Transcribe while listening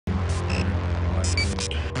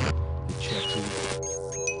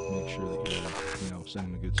Send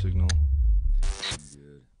him a good signal.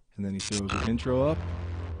 Good. And then he throws the intro up,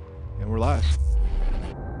 and we're live.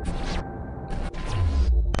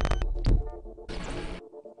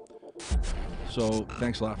 So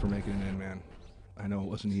thanks a lot for making it in, man. I know it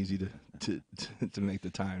wasn't easy to make the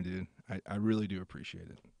time, dude. I really do appreciate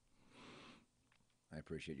it. I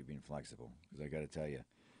appreciate you being flexible, because I got to tell you,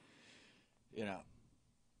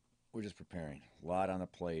 we're just preparing. A lot on the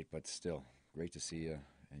plate, but still, great to see you.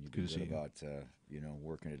 And you've been good about,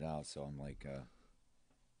 working it out. So I'm like,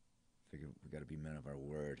 figure we got to be men of our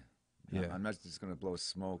word. Yeah. I'm not just going to blow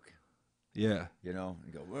smoke. Yeah. And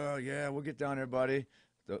go, well, yeah, we'll get down there, buddy.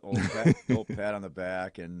 The old pat on the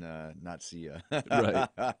back and not see you. Right.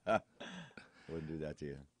 Wouldn't do that to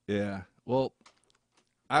you. Yeah. Well,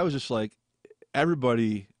 I was just like,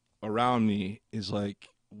 everybody around me is like,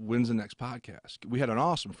 when's the next podcast? We had an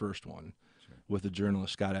awesome first one with the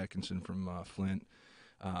journalist Scott Atkinson from Flint.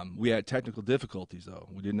 We had technical difficulties, though.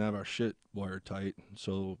 We didn't have our shit wired tight,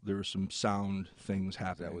 so there were some sound things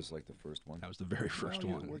happening. That was like the first one? That was the very first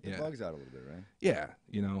one. You worked the bugs out a little bit, right? Yeah.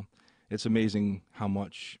 It's amazing how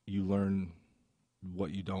much you learn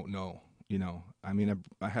what you don't know. I mean,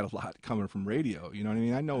 I had a lot coming from radio. You know what I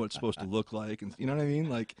mean? I know what it's supposed to look like, and you know what I mean?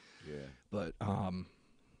 Like, yeah. But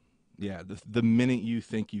the minute you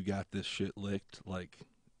think you got this shit licked, like,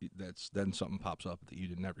 then something pops up that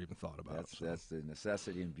you never even thought about. That's the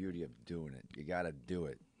necessity and beauty of doing it. You got to do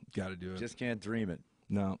it. Got to do it. Just can't dream it.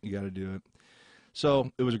 No, you got to do it.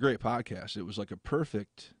 So it was a great podcast. It was like a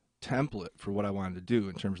perfect template for what I wanted to do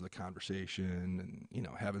in terms of the conversation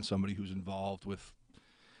and, having somebody who's involved with,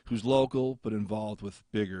 who's local but involved with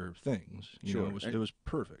bigger things. Sure. It was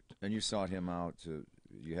perfect. And you sought him out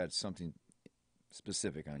you had something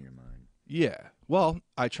specific on your mind. Yeah. Well,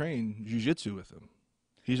 I train jiu-jitsu with him.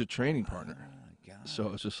 He's a training partner. God.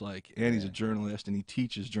 So it's just like, and he's a journalist, and he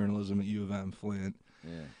teaches journalism at U of M Flint.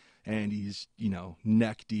 Yeah. And he's,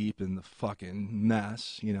 neck deep in the fucking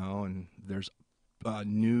mess, and there's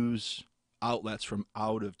news outlets from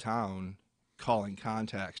out of town calling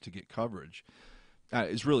contacts to get coverage.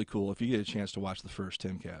 It's really cool. If you get a chance to watch the first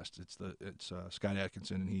Timcast, it's Scott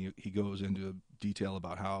Atkinson, and he goes into detail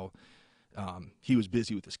about how he was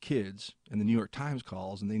busy with his kids, and the New York Times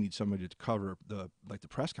calls, and they need somebody to cover the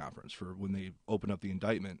press conference for when they open up the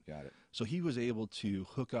indictment. Got it. So he was able to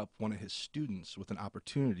hook up one of his students with an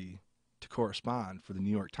opportunity to correspond for the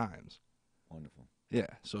New York Times. Wonderful. Yeah,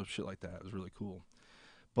 so shit like that. It was really cool.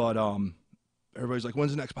 But everybody's like,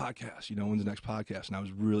 when's the next podcast? When's the next podcast? And I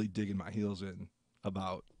was really digging my heels in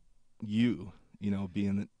about you,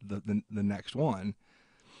 being the next one.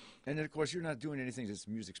 And then, of course, you're not doing anything that's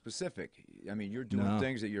music specific. I mean, you're doing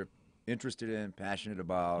things that you're interested in, passionate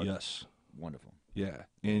about. Yes. Wonderful. Yeah,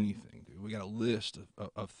 anything, dude. We got a list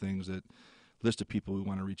of things list of people we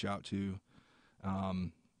want to reach out to.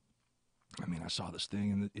 I mean, I saw this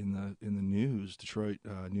thing in the news, Detroit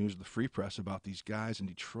News, the Free Press, about these guys in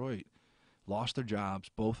Detroit lost their jobs,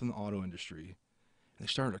 both in the auto industry, and they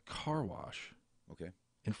started a car wash. Okay.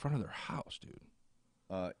 In front of their house, dude.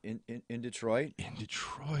 In Detroit? In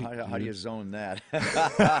Detroit. How do you zone that?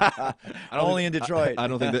 Only in Detroit. I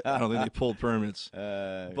don't think they pulled permits.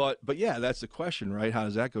 But yeah, that's the question, right? How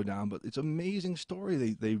does that go down? But it's an amazing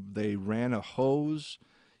story. They ran a hose,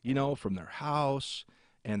 from their house,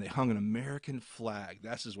 and they hung an American flag.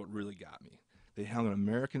 This is what really got me. They hung an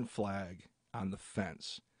American flag on the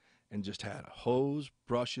fence and just had a hose,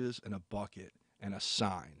 brushes, and a bucket and a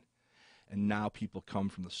sign. And now people come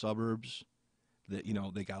from the suburbs. That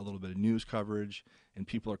they got a little bit of news coverage, and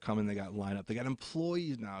people are coming. They got lineup. They got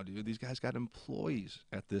employees now, dude. These guys got employees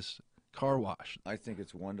at this car wash. I think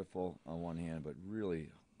it's wonderful on one hand, but really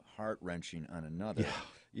heart-wrenching on another.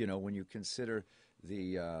 Yeah. When you consider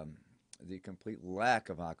the complete lack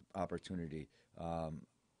of opportunity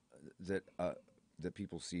that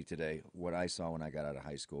people see today. What I saw when I got out of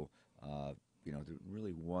high school, there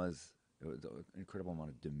really was an incredible amount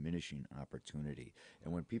of diminishing opportunity.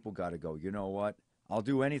 And when people got to go, you know what? I'll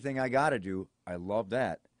do anything I got to do. I love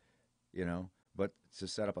that, But to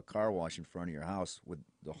set up a car wash in front of your house with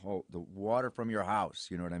the water from your house,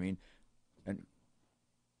 you know what I mean? And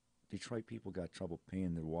Detroit people got trouble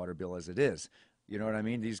paying their water bill as it is. You know what I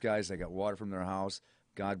mean? These guys, they got water from their house.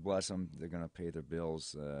 God bless them. They're going to pay their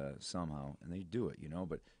bills somehow, and they do it,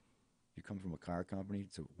 But you come from a car company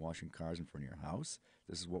to washing cars in front of your house.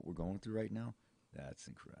 This is what we're going through right now. That's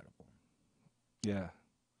incredible. Yeah.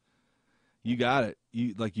 You got it.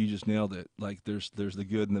 You just nailed it. Like there's the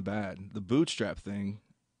good and the bad. The bootstrap thing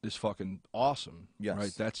is fucking awesome. Yes.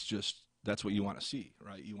 Right? That's what you want to see,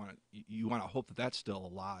 right? You want to hope that that's still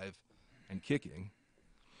alive and kicking.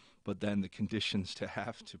 but then the conditions to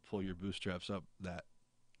have to pull your bootstraps up that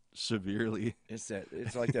severely. It's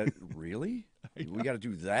like that. Really? We got to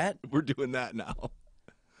do that? We're doing that now.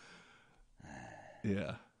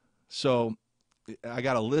 Yeah. So I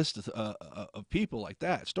got a list of people like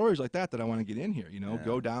that, stories like that I want to get in here. You know,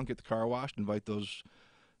 go down, get the car washed, invite those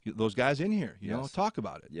guys in here. You know, talk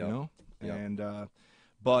about it. Yep. You know, Yep. and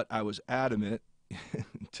but I was adamant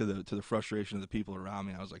to the frustration of the people around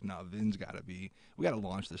me. I was like, no, Vin's got to be. We got to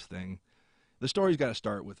launch this thing. The story's got to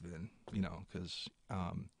start with Vin. You know, because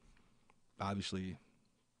obviously,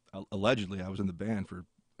 allegedly, I was in the band for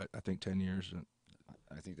I think 10 years.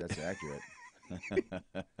 I think that's accurate.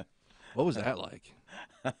 What was that like?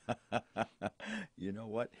 You know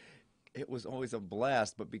what? It was always a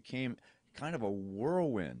blast, but became kind of a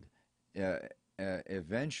whirlwind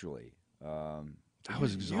eventually. That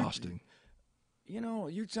was exhausting.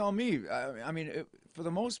 You tell me. I mean, for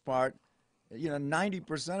the most part,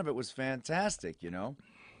 90% of it was fantastic,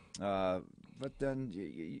 but then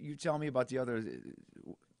you tell me about the other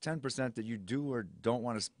 10% that you do or don't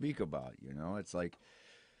want to speak about, It's like...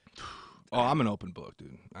 Oh, I'm an open book,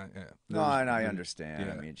 dude. I understand.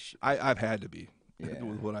 Yeah. I mean, I've had to be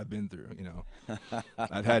with what I've been through.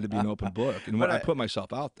 I've had to be an open book, and I put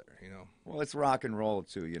myself out there. Well, it's rock and roll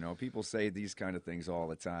too. People say these kind of things all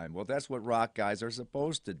the time. Well, that's what rock guys are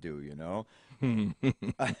supposed to do.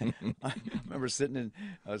 I remember sitting in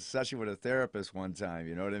a session with a therapist one time.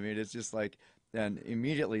 You know what I mean? It's just like, and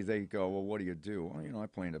immediately they go, "Well, what do you do?" Well, I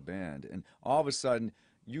play in a band, and all of a sudden,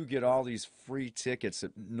 you get all these free tickets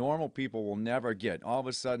that normal people will never get. All of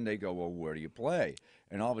a sudden, they go, well, where do you play?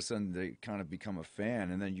 And all of a sudden, they kind of become a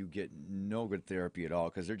fan, and then you get no good therapy at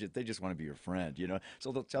all because they just want to be your friend,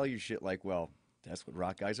 So they'll tell you shit like, well, that's what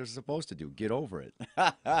rock guys are supposed to do. Get over it.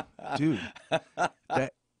 Dude,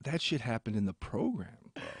 that shit happened in the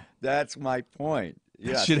program, bro. That's my point.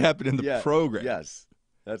 That shit happened in the program. Yes.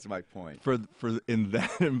 That's my point. For in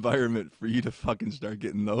that environment, for you to fucking start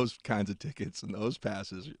getting those kinds of tickets and those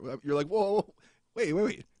passes, you're like, whoa,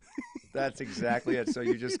 wait. That's exactly it. So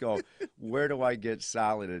you just go, where do I get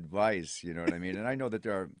solid advice? You know what I mean? And I know that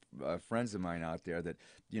there are friends of mine out there that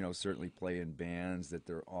certainly play in bands that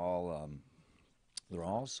they're all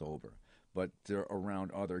sober, but they're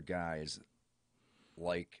around other guys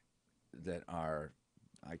like that are,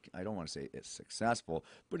 I don't want to say it's successful,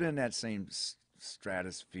 but in that same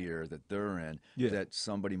stratosphere that they're in, that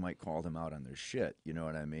somebody might call them out on their shit. You know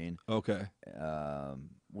what I mean? Okay.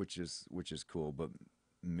 Which is cool. But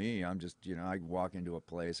me, I'm just, I walk into a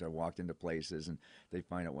place, or walked into places, and they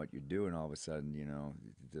find out what you do, and all of a sudden,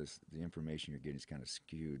 the information you're getting is kind of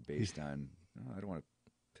skewed based on, I don't want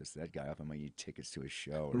to piss that guy off. I might need tickets to a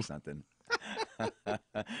show or something.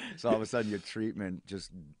 So all of a sudden, your treatment just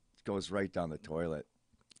goes right down the toilet.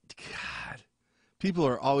 God. People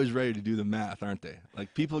are always ready to do the math, aren't they?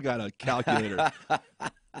 Like, people got a calculator.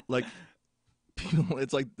 Like, people,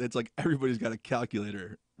 it's like everybody's got a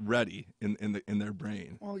calculator ready in their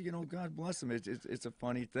brain. Well, God bless them. It's a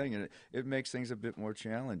funny thing, and it makes things a bit more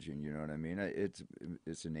challenging. You know what I mean?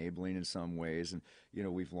 It's enabling in some ways, and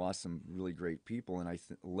we've lost some really great people, and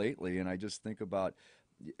lately, and I just think about.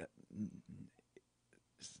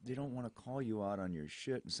 They don't want to call you out on your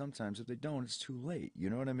shit, and sometimes if they don't, it's too late. You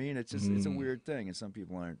know what I mean? It's just it's a weird thing, and some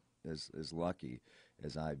people aren't as lucky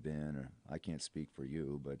as I've been. Or I can't speak for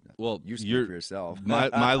you, but you speak for yourself.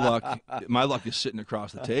 My luck is sitting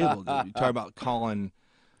across the table. Dude. You talk about calling,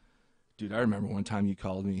 dude. I remember one time you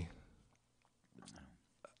called me.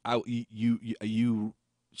 You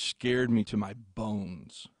scared me to my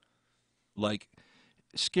bones, like.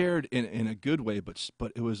 Scared in a good way, but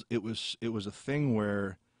it was a thing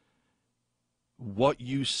where what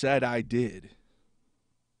you said I did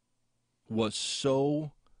was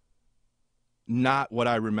so not what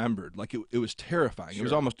I remembered. Like it was terrifying. Sure. It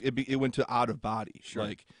was almost it went to out of body. Sure.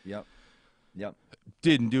 Like yep.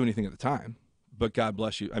 Didn't do anything at the time, but God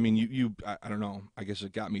bless you. I mean, I don't know. I guess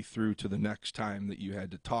it got me through to the next time that you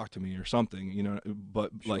had to talk to me or something.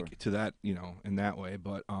 But Sure. like to that, in that way.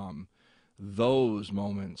 But those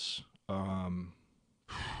moments,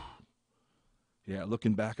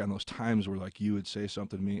 looking back on those times where like you would say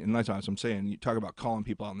something to me, and that's what I'm saying. You talk about calling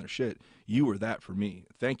people out on their shit. You were that for me.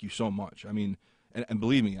 Thank you so much. I mean, and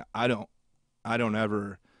believe me, I don't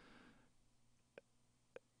ever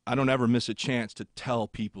miss a chance to tell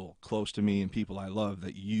people close to me and people I love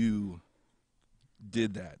that you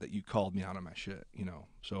did that you called me out on my shit.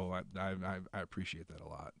 So I appreciate that a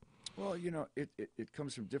lot. Well, it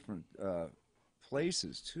comes from different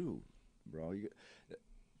places too, bro.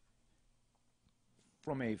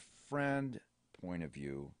 From a friend point of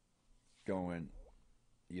view, going,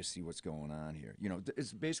 you see what's going on here. You know,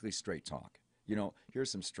 it's basically straight talk. You know,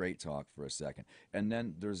 here's some straight talk for a second. And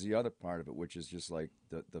then there's the other part of it, which is just like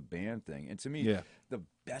the band thing. And to me, Yeah. the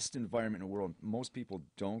best environment in the world, most people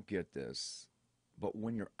don't get this, but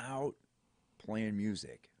when you're out playing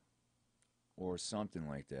music or something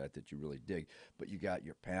like that that you really dig, but you got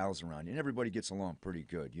your pals around you and everybody gets along pretty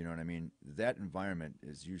good, you know what I mean? That environment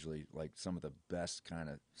is usually like some of the best kind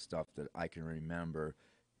of stuff that I can remember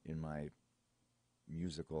in my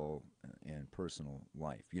musical and personal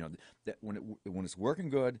life. You know, that when it's working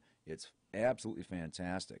good, it's absolutely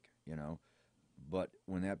fantastic, you know. But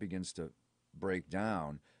when that begins to break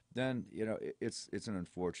down, then, you know, it's an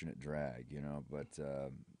unfortunate drag, you know, but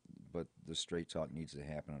the straight talk needs to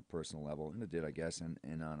happen on a personal level, and it did, I guess,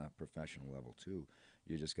 and on a professional level too.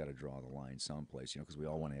 You just got to draw the line someplace, you know, because we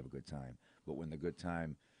all want to have a good time. But when the good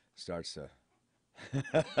time starts to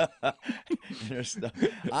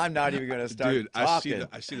I'm not even gonna start Dude, talking.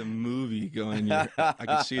 I see the movie going in your, I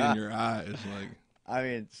can see it in your eyes. Like, I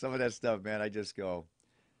mean, some of that stuff, man, I just go,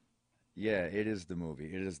 yeah, it is the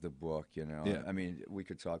movie. It is the book, you know. Yeah. I mean, we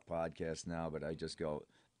could talk podcasts now, but I just go,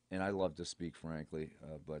 and I love to speak frankly,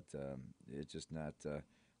 but it's just not,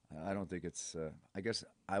 I don't think it's, I guess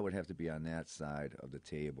I would have to be on that side of the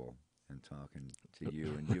table and talking to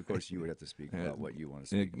you, and of course you would have to speak about what you want to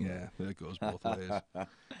speak about. Yeah, that goes both ways.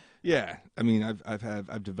 Yeah, I mean,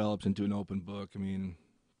 I've developed into an open book. I mean,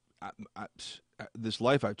 this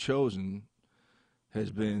life I've chosen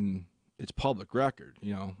has been, it's public record.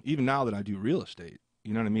 You know, even now that I do real estate,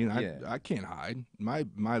 you know what I mean. Yeah. I can't hide. My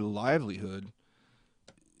livelihood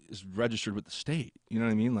is registered with the state. You know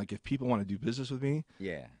what I mean? Like, if people want to do business with me,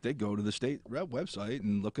 Yeah, they go to the state website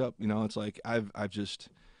and look up. You know, it's like I've just.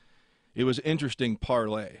 It was interesting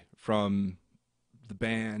parlay from the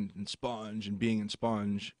band and Sponge and being in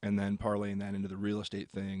Sponge, and then parlaying that into the real estate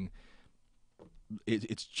thing.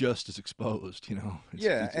 It's just as exposed, you know.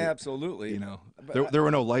 Absolutely. You know, there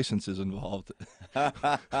were no licenses involved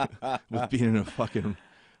with being in a fucking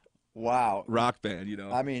wow rock band, you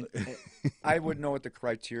know. I mean, I would know what the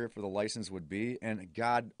criteria for the license would be, and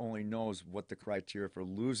God only knows what the criteria for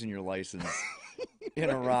losing your license in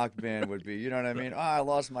a rock band would be. You know what I mean? Oh, I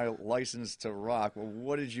lost my license to rock. Well,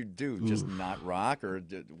 what did you do? Oof. Just not rock, or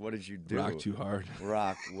what did you do? Rock too hard.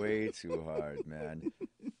 Rock way too hard, man.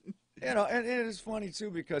 You know, and it is funny too,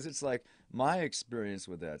 because it's like my experience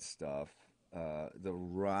with that stuff, the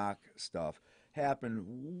rock stuff, happened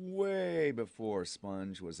way before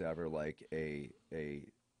Sponge was ever like a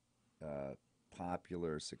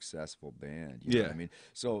popular, successful band. You know what I mean?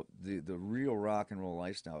 So the real rock and roll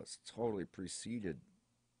lifestyle has totally preceded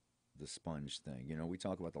the Sponge thing. You know, we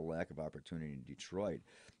talk about the lack of opportunity in Detroit.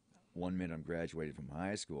 One minute I'm graduated from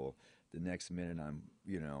high school, the next minute I'm,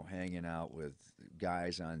 you know, hanging out with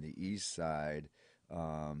guys on the east side,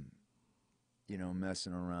 you know,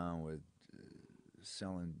 messing around with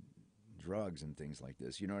selling drugs and things like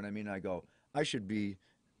this. You know what I mean? I go, I should be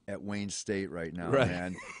at Wayne State right now,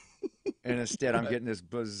 man. And instead I'm getting this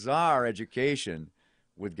bizarre education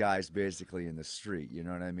with guys basically in the street. You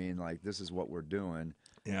know what I mean? Like, this is what we're doing.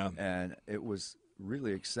 Yeah. And it was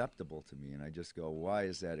really acceptable to me. And I just go, why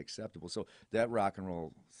is that acceptable? So that rock and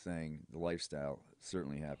roll thing, the lifestyle,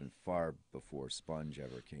 certainly happened far before Sponge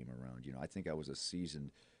ever came around. You know, I think I was a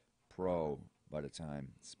seasoned pro by the time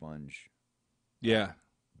Sponge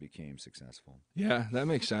became successful. Yeah, that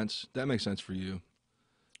makes sense. That makes sense for you.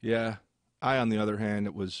 Yeah. I, on the other hand,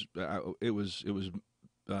 it was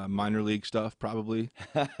minor league stuff, probably.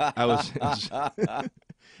 It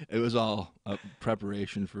was all a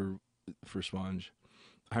preparation for Sponge.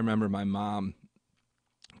 I remember my mom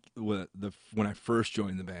when I first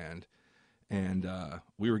joined the band, and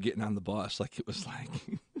we were getting on the bus, like it was like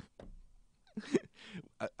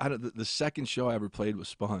the second show I ever played was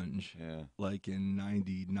Sponge, like in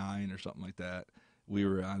 '99 or something like that. We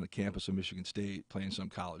were on the campus of Michigan State playing some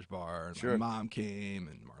college bar. And my mom came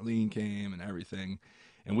and Marlene came and everything.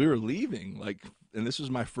 And we were leaving, like, and this was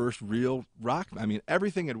my first real rock. I mean,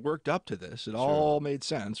 everything had worked up to this. It all made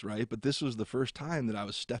sense, right? But this was the first time that I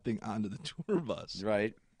was stepping onto the tour bus.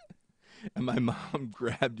 Right. And my mom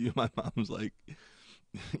grabbed you. My mom was like,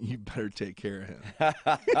 you better take care of him.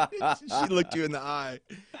 She looked you in the eye.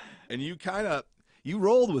 And you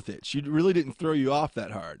rolled with it. She really didn't throw you off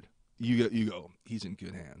that hard. You go, he's in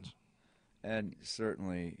good hands. And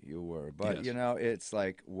certainly you were. But, you know, it's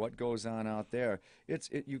like what goes on out there.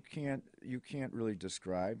 You can't really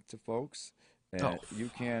describe to folks. And you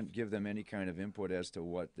can't give them any kind of input as to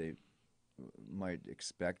what might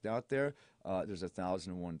expect out there. There's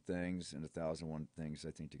 1,001 things and 1,001 things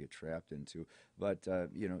I think to get trapped into. But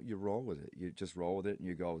you know, you roll with it. You just roll with it, and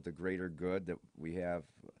you go. The greater good that we have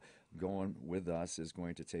going with us is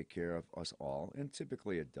going to take care of us all, and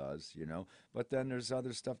typically it does, you know. But then there's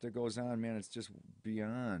other stuff that goes on, man. It's just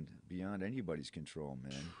beyond anybody's control,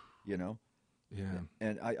 man. You know. Yeah.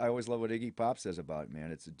 And I always love what Iggy Pop says about it, man.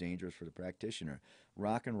 It's dangerous for the practitioner.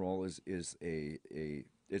 Rock and roll is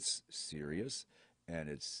it's serious, and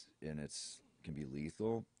it's can be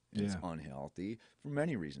lethal. And It's unhealthy for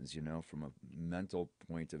many reasons, you know, from a mental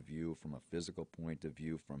point of view, from a physical point of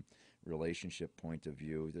view, from relationship point of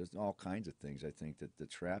view. There's all kinds of things. I think that the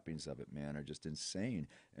trappings of it, man, are just insane,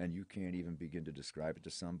 and you can't even begin to describe it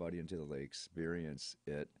to somebody until they experience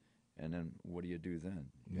it. And then what do you do then?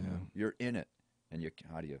 You know, you're in it. And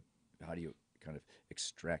how do you kind of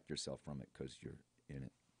extract yourself from it because you're in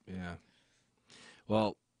it? Yeah.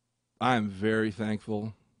 Well, I'm very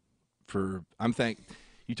thankful for.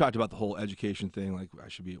 You talked about the whole education thing, like I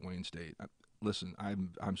should be at Wayne State. Listen,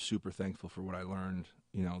 I'm super thankful for what I learned.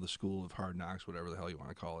 You know, the school of hard knocks, whatever the hell you want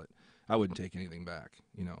to call it. I wouldn't take anything back.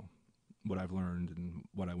 You know, what I've learned and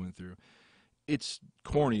what I went through. It's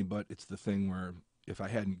corny, but it's the thing where, if I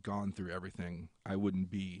hadn't gone through everything, I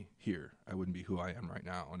wouldn't be here. I wouldn't be who I am right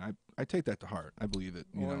now. And I take that to heart. I believe it.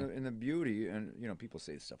 You know? And the beauty, and, you know, people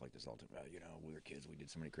say stuff like this all the time. You know, we were kids, we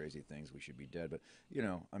did so many crazy things, we should be dead. But, you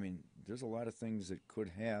know, I mean, there's a lot of things that could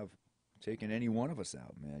have taken any one of us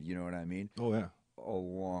out, man. You know what I mean? Oh, yeah. A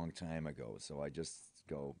long time ago. So I just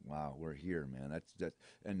go, wow, we're here, man. That's.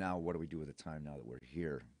 And now what do we do with the time now that we're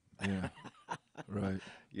here? Yeah. Right.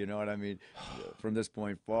 You know what I mean? From this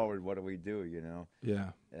point forward, what do we do, you know?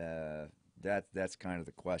 Yeah. That's kind of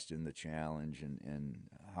the question, the challenge, and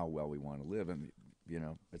how well we want to live. And, you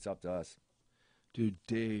know, it's up to us. Dude,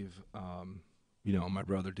 Dave, you know, my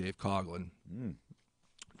brother Dave Coughlin,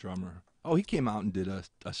 drummer. Oh, he came out and did a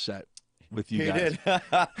set with you guys. Did.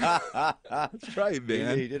 That's right,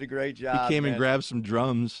 man. He did a great job. He came man. and grabbed some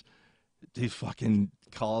drums. He fucking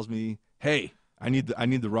calls me, hey, I need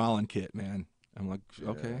the Rollin kit, man. I'm like,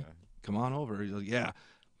 okay, come on over. He's like, yeah,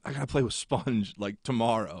 I gotta play with Sponge like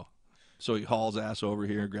tomorrow. So he hauls ass over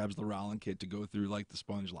here and grabs the Rollin kit to go through like the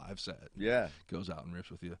Sponge live set. Yeah, goes out and rips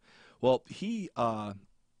with you. Well, he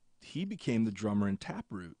became the drummer in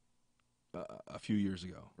Taproot a few years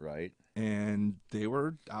ago. Right. And they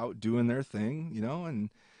were out doing their thing, you know, and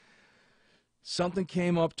something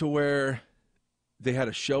came up to where they had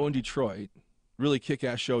a show in Detroit. Really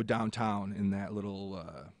kick-ass show downtown in that little,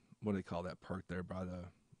 what do they call that park there by the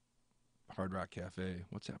Hard Rock Cafe?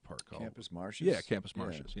 What's that park called? Campus Marshes? Yeah, Campus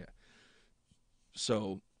Marshes, yeah.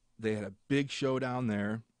 So they had a big show down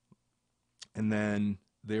there, and then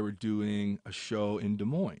they were doing a show in Des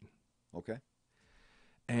Moines. Okay.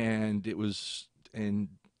 And it was, and,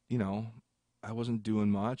 you know, I wasn't doing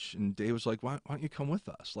much, and Dave was like, why don't you come with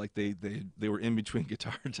us? Like, they were in between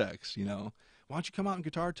guitar techs, you know. Why don't you come out in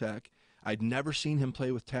guitar tech? I'd never seen him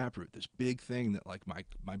play with Taproot, this big thing that like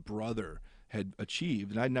my brother had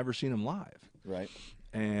achieved, and I'd never seen him live. Right.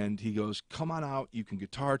 And he goes, come on out, you can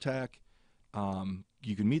guitar tech,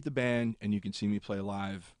 you can meet the band, and you can see me play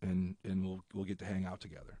live, and we'll get to hang out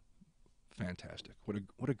together. Fantastic.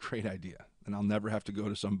 What a great idea. And I'll never have to go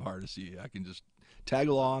to some bar to see you. I can just tag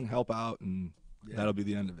along, help out, and that'll be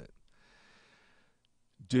the end of it.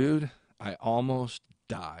 Dude, I almost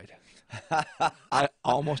died.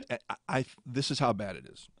 This is how bad it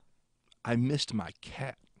is. I missed my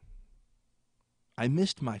cat. I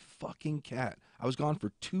missed my fucking cat. I was gone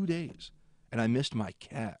for 2 days, and I missed my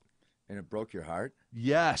cat. And it broke your heart?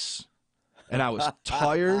 Yes. And I was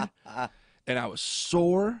tired, and I was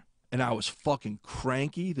sore, and I was fucking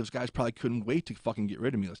cranky. Those guys probably couldn't wait to fucking get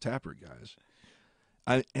rid of me, those Taproot guys.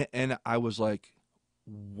 And I was like,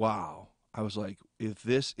 wow. I was like, if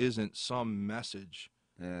this isn't some message,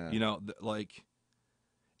 you know, like,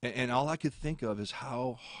 and all I could think of is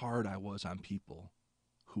how hard I was on people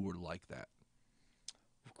who were like that.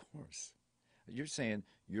 Of course. You're saying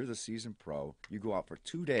you're the seasoned pro. You go out for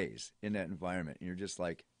 2 days in that environment, and you're just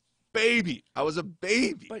like, baby. I was a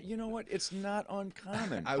baby. But you know what? It's not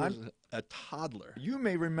uncommon. I was a toddler. You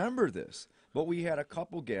may remember this, but we had a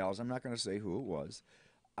couple gals, I'm not going to say who it was,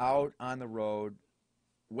 out on the road,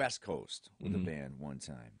 West Coast, with a band one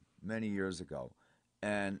time, many years ago.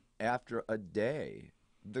 And after a day,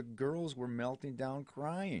 the girls were melting down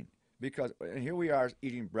crying. Because, and here we are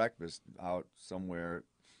eating breakfast out somewhere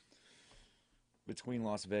between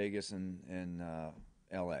Las Vegas and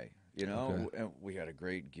L.A., You know, Okay. and we had a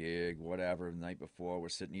great gig, whatever. The night before, we're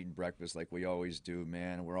sitting eating breakfast like we always do,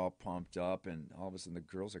 man. And we're all pumped up, and all of a sudden the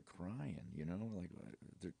girls are crying. You know, like,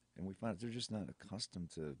 and we find out they're just not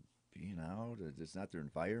accustomed to being out. It's not their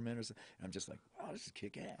environment, or something. And I'm just like, wow, this is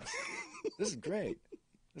kick ass. This is great.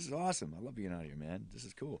 This is awesome. I love being out here, man. This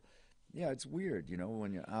is cool. Yeah, it's weird, you know,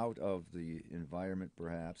 when you're out of the environment.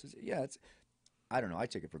 Perhaps, it's. I don't know. I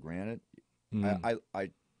take it for granted. Mm. I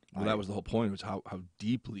Well, that was the whole point. Was how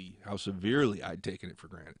deeply, how severely I'd taken it for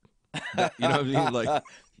granted. You know what I mean? Like,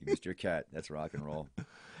 you missed your cat. That's rock and roll.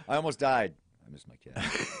 I almost died. I missed my cat.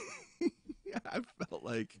 yeah, I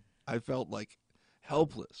felt like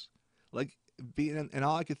helpless, like being, and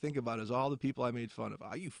all I could think about is all the people I made fun of.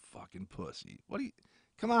 Oh, you fucking pussy! What do you?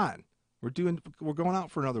 Come on, we're going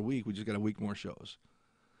out for another week. We just got a week more shows.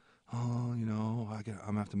 Oh, you know, I'm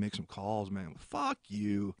gonna have to make some calls, man. Fuck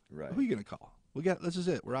you. Right. Who are you gonna call? This is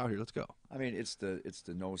it. We're out here. Let's go. I mean, it's the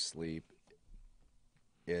no sleep.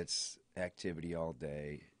 It's activity all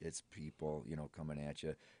day. It's people, you know, coming at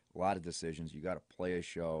you. A lot of decisions. You got to play a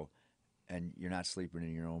show, and you're not sleeping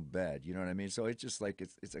in your own bed. You know what I mean? So it's just like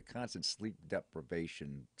it's a constant sleep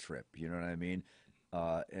deprivation trip. You know what I mean?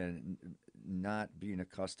 And not being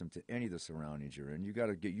accustomed to any of the surroundings you're in. You got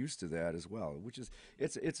to get used to that as well, which is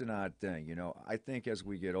it's an odd thing. You know, I think as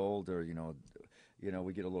we get older, you know,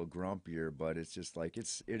 we get a little grumpier, but it's just like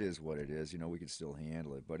it is what it is. You know, we can still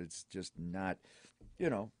handle it, but it's just not, you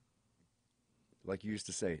know, like you used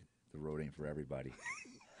to say, the road ain't for everybody.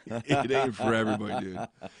 It ain't for everybody, dude.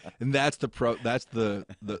 And that's the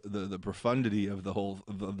profundity of the whole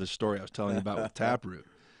of the story I was telling you about with Taproot.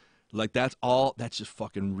 Like that's just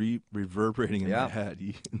fucking reverberating in my head.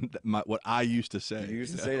 What I used to say. You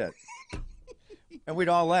used to say that. And we'd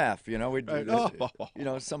all laugh, you know. We'd, right. You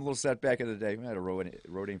know, some little setback of the day. We had a road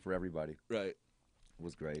ain't for everybody. Right. It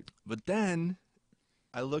was great. But then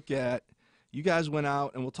I look at you guys went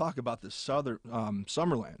out, and we'll talk about this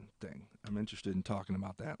Summerland thing. I'm interested in talking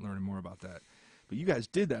about that, and learning more about that. But you guys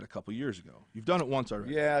did that a couple years ago. You've done it once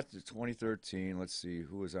already. Yeah, it's 2013. Let's see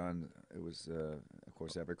who was on. It was, of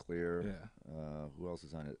course, Everclear. Yeah. Who else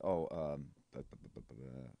is on it? Oh,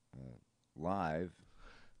 Live.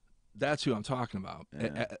 That's who I'm talking about.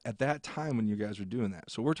 Yeah. At that time when you guys were doing that.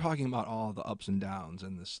 So we're talking about all the ups and downs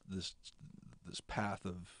and this path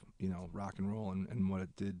of, you know, rock and roll and what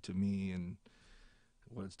it did to me and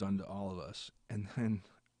what it's done to all of us. And then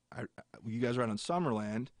you guys are out on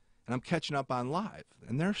Summerland, and I'm catching up on Live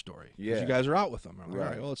and their story. Yeah. You guys are out with them. I'm like, all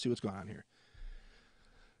right, well, let's see what's going on here.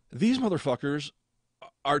 These motherfuckers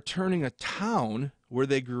are turning a town where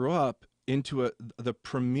they grew up into the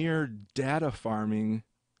premier data farm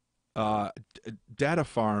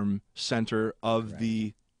center of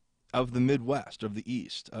the Midwest, of the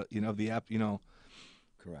East, you know, of the app, you know.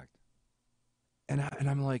 Correct. And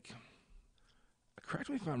I'm like, correct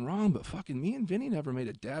me if I'm wrong, but fucking me and Vinny never made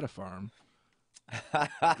a data farm.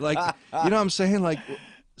 Like, you know what I'm saying? Like,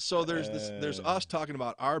 so there's us talking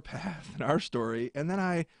about our path and our story, and then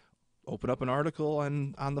I open up an article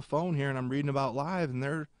on the phone here, and I'm reading about Live, and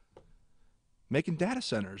they're making data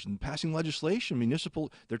centers and passing legislation,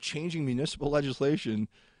 they're changing municipal legislation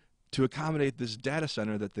to accommodate this data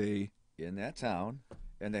center that they... In that town,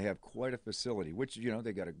 and they have quite a facility, which, you know,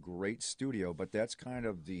 they got a great studio, but that's kind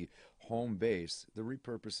of the home base. The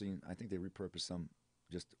repurposing, I think they repurposed some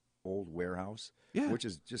just old warehouse, which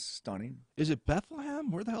is just stunning. Is it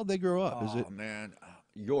Bethlehem? Where the hell did they grow up? Oh, man.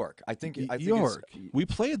 York. I think York. We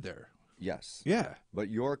played there. Yes. Yeah. But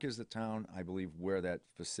York is the town, I believe, where that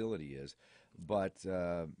facility is. But,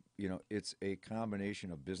 you know, it's a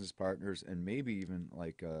combination of business partners and maybe even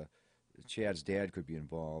like Chad's dad could be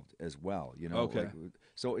involved as well. You know, okay.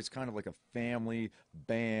 So it's kind of like a family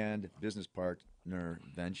band business partner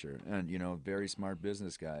venture, and you know, very smart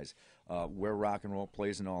business guys. Where rock and roll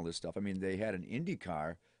plays and all this stuff. I mean, they had an Indy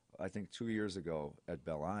car, I think 2 years ago at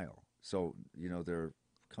Belle Isle. So you know, their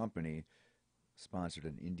company sponsored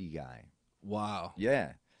an Indy guy. Wow.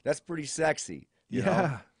 Yeah, that's pretty sexy. You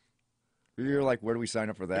yeah. know? You're like, where do we sign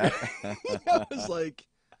up for that? I was like,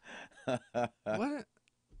 what?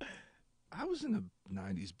 I was in a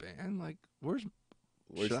 90s band. Like, where's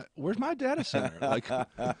my data center? Like,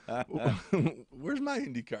 where's my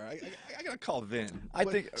Indy car? I got to call Vin. I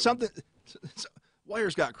think something,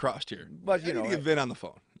 wires got crossed here. But, you I need know, to get Vin on the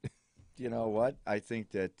phone. You know what? I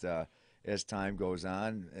think that as time goes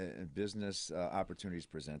on and business opportunities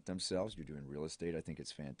present themselves, you're doing real estate. I think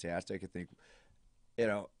it's fantastic. I think, you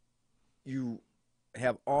know, you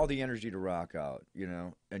have all the energy to rock out, you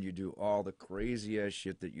know, and you do all the crazy ass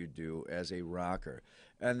shit that you do as a rocker.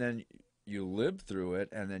 And then you live through it,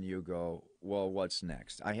 and then you go, well, what's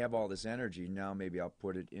next? I have all this energy now. Maybe I'll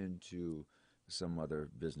put it into some other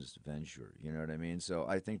business venture. You know what I mean? So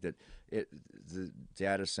I think that the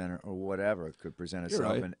data center or whatever could present You're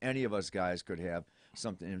itself, right. and any of us guys could have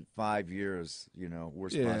something in 5 years. You know, we're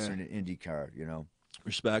Yeah. sponsoring an IndyCar. You know,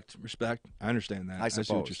 Respect. I understand that. I see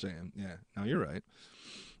what you're suppose. saying. Yeah. No, you're right.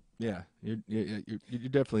 Yeah, you're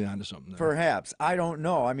definitely onto something there. Perhaps. I don't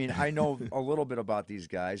know. I mean, I know a little bit about these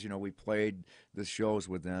guys. You know, we played the shows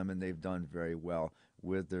with them, and they've done very well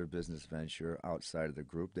with their business venture outside of the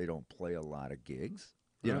group. They don't play a lot of gigs.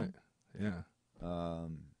 You Right. Yeah.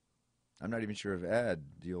 know, I'm not even sure if Ed,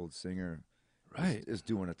 the old singer, Right. is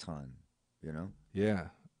doing a ton. You know, Yeah,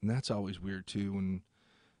 and that's always weird too. When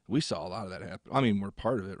we saw a lot of that happen. I mean, we're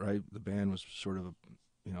part of it, right? The band was sort of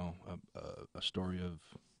a story of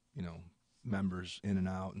members in and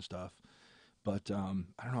out and stuff. But I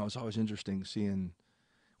don't know. It's always interesting seeing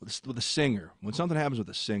with a singer when something happens with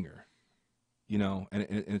a singer, and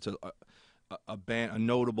it's a band, a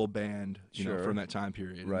notable band, Sure. from that time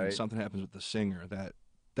period. And when Right. something happens with the singer,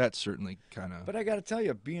 that's certainly kind of. But I got to tell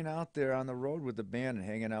you, being out there on the road with the band and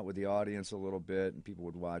hanging out with the audience a little bit, and people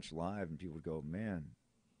would watch live, and people would go, "Man,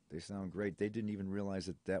 they sound great." They didn't even realize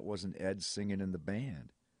that wasn't Ed singing in the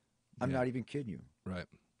band. I'm Yeah. not even kidding you. Right.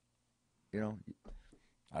 You know,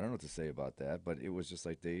 I don't know what to say about that, but it was just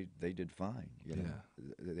like they did fine. You know,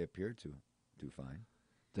 they appeared to do fine.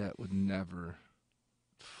 That would never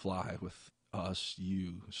fly with us.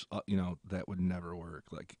 That would never work.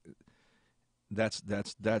 Like that's.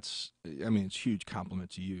 I mean, it's a huge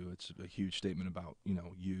compliment to you. It's a huge statement about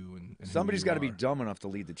you and who Somebody's you got to be are. dumb enough to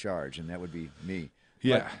lead the charge, and that would be me.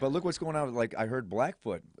 Yeah. But look what's going on. Like I heard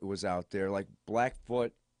Blackfoot was out there. Like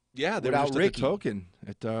Blackfoot Yeah, they were without just Ricky. at the Token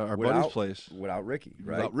at our Without- buddy's place. without Ricky,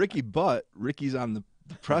 right? Without Ricky, but Ricky's on the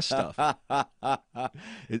press stuff.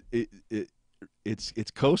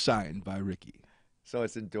 It's co-signed by Ricky. So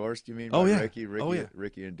it's endorsed, you mean? Oh, by yeah. Ricky. Oh, yeah.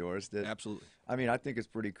 Ricky endorsed it. Absolutely. I mean, I think it's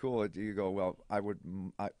pretty cool. You go, well, I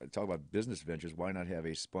talk about business ventures. Why not have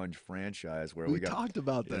a sponge franchise where We we got talked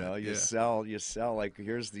about that. You know, you yeah. sell like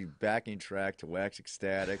here's the backing track to Wax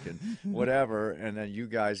Ecstatic and whatever, and then you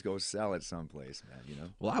guys go sell it someplace, man. You know.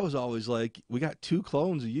 Well, I was always like, we got two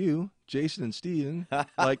clones of you, Jason and Steven.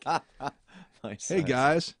 Like, My hey sons.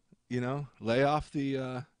 guys, lay off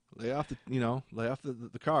the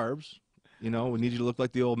carbs. We need you to look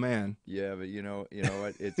like the old man. Yeah, but you know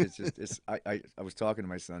what? It's just I was talking to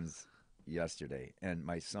my sons yesterday, and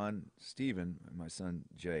my son Steven and my son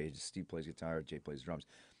Jay. Steve plays guitar, Jay plays drums.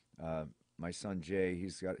 My son Jay,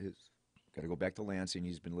 he's got to go back to Lansing.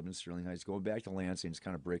 He's been living in Sterling Heights. Going back to Lansing, he's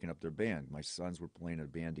kind of breaking up their band. My sons were playing in a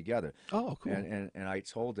band together. Oh, cool. And I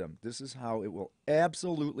told them this is how it will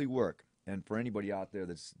absolutely work. And for anybody out there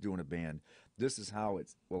that's doing a band, this is how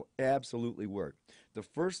it will absolutely work. The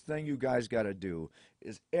first thing you guys got to do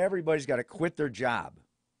is everybody's got to quit their job.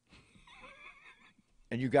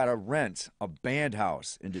 And you got to rent a band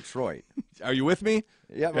house in Detroit. Are you with me?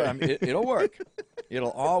 Yeah, but I mean, it'll work.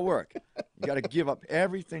 It'll all work. You got to give up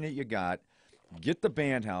everything that you got, get the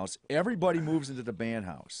band house. Everybody moves into the band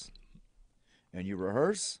house. And you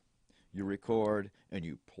rehearse, you record, and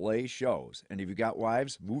you play shows. And if you got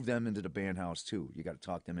wives, move them into the band house too. You got to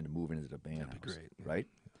talk them into moving into the band That'd be house, great. right?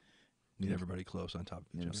 Need everybody close on top of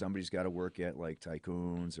each You know, other. somebody's got to work at like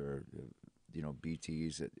Tycoons or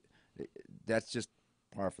BTs. That's just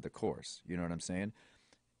par for the course. You know what I'm saying?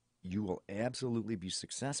 You will absolutely be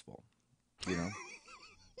successful. You know,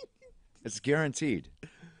 it's guaranteed.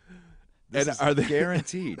 This And is are they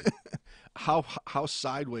guaranteed? How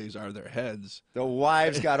sideways are their heads? The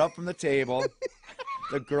wives got up from the table.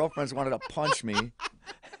 The girlfriends wanted to punch me.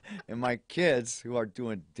 And my kids, who are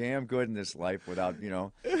doing damn good in this life without, being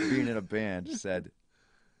in a band, said,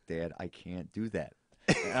 "Dad, I can't do that."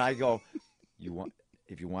 And I go,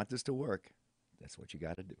 if you want this to work, that's what you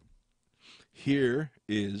got to do. Here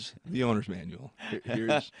is the owner's manual.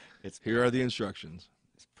 Here are the instructions.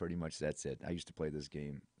 It's pretty much that's it. I used to play this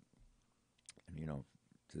game, and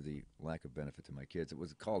to the lack of benefit to my kids, it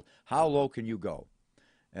was called "How Low Can You Go?"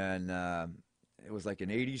 And it was like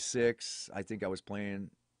in '86. I think I was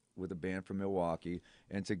playing with a band from Milwaukee,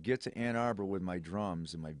 and to get to Ann Arbor with my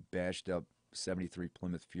drums and my bashed up '73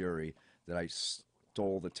 Plymouth Fury that I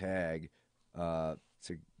stole the tag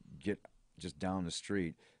to get just down the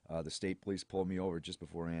street. The state police pulled me over just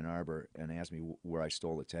before Ann Arbor and asked me where I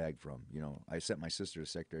stole the tag from. I sent my sister to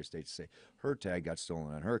Secretary of State to say her tag got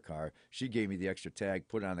stolen on her car. She gave me the extra tag,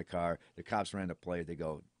 put it on the car. The cops ran the plate. They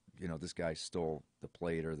go, this guy stole the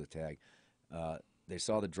plate or the tag. They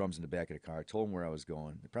saw the drums in the back of the car. I told them where I was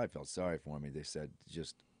going. They probably felt sorry for me. They said,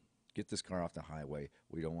 just get this car off the highway.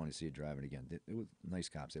 We don't want to see it driving again. It was nice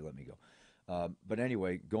cops. They let me go. But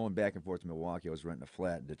anyway, going back and forth to Milwaukee, I was renting a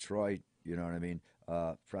flat in Detroit. You know what I mean?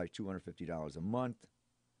 Probably $250 a month.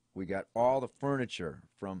 We got all the furniture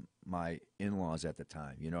from my in-laws at the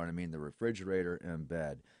time. You know what I mean? The refrigerator and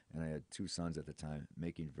bed. And I had 2 sons at the time,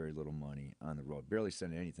 making very little money on the road, barely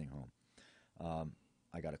sending anything home.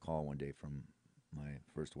 I got a call one day from my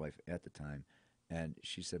first wife at the time, and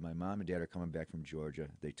she said, my mom and dad are coming back from Georgia.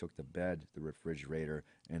 They took the bed, the refrigerator,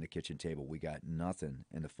 and the kitchen table. We got nothing,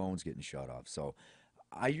 and the phone's getting shut off. So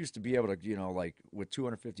I used to be able to, like with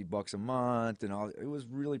 $250 a month and all, it was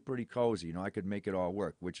really pretty cozy. I could make it all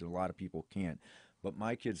work, which a lot of people can't. But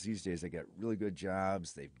my kids these days, they got really good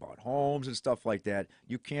jobs. They've bought homes and stuff like that.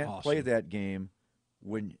 You can't play that game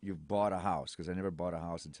when you've bought a house, because I never bought a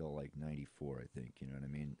house until like 94, I think. You know what I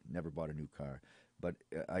mean? Never bought a new car. But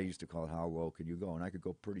I used to call it, how low can you go? And I could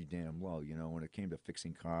go pretty damn low, when it came to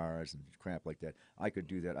fixing cars and crap like that. I could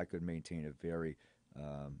do that. I could maintain a very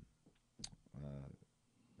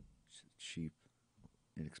cheap,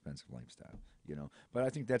 inexpensive lifestyle, But I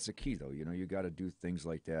think that's the key, though. You got to do things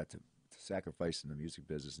like that to sacrifice in the music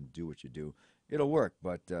business and do what you do. It'll work,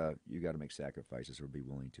 but you got to make sacrifices or be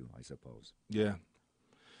willing to, I suppose. Yeah.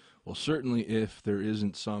 Well, certainly if there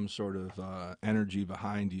isn't some sort of energy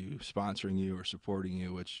behind you, sponsoring you or supporting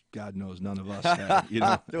you, which God knows none of us had,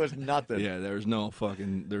 There was nothing. Yeah, there's no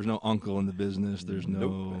uncle in the business. There's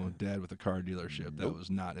no dad with a car dealership. That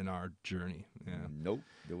was not in our journey. Yeah. Nope.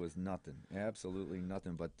 There was nothing. Absolutely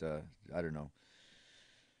nothing. But I don't know.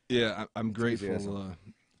 Yeah, I'm grateful.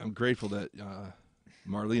 I'm grateful that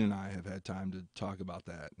Marlene and I have had time to talk about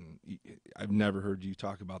that. And I've never heard you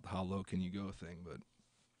talk about the how low can you go thing, but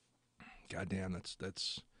goddamn,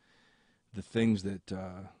 that's the things that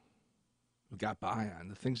we got by on,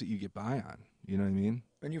 the things that you get by on. You know what I mean?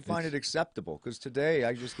 And you find it acceptable, because today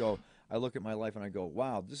I look at my life and I go,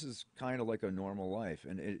 wow, this is kind of like a normal life.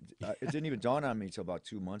 And it didn't even dawn on me until about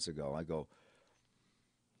 2 months ago. I go,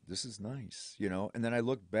 this is nice, And then I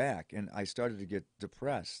look back and I started to get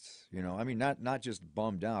depressed, I mean, not just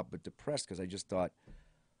bummed out, but depressed, because I just thought,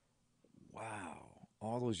 wow,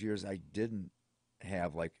 all those years I didn't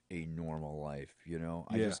have like a normal life,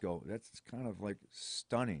 I just go, that's kind of like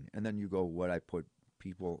stunning. And then you go, what I put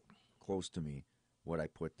people close to me, what I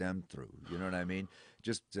put them through, you know what I mean?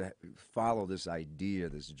 Just to follow this idea,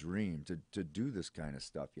 this dream, to do this kind of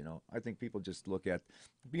stuff, I think people just look at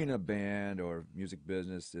being in a band or music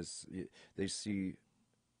business, they see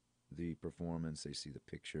the performance, they see the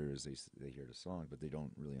pictures, they hear the song, but they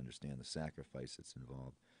don't really understand the sacrifice that's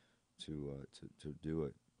involved to do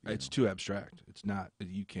it. It's too abstract. It's not.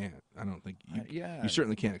 You can't. I don't think. You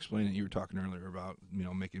certainly can't explain it. You were talking earlier about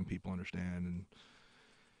making people understand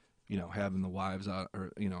and having the wives out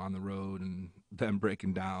or on the road and them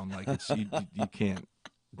breaking down like it's you can't.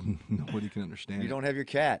 Nobody can understand. You don't have your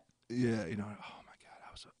cat. Yeah. Oh my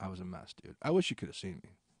God, I was a mess, dude. I wish you could have seen me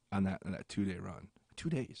on that 2-day run. 2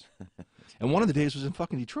 days, and one of the days was in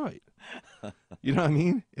fucking Detroit. You know what I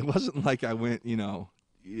mean? It wasn't like I went.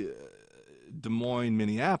 Des Moines,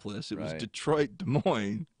 Minneapolis. It was Detroit, Des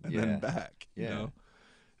Moines, and then back. It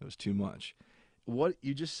was too much. What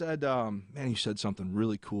you just said, man, you said something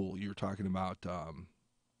really cool. You were talking about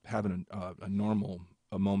having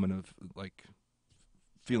a moment of like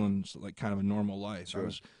feeling like kind of a normal life. Sure.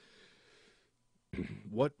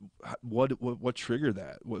 What triggered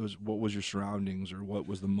that? What was your surroundings, or what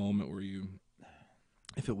was the moment where you,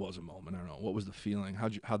 if it was a moment, I don't know, what was the feeling?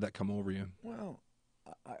 How'd that come over you? Well,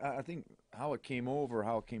 I think how it came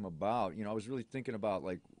about, I was really thinking about,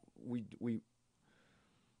 like, we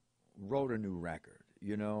wrote a new record,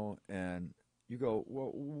 and you go,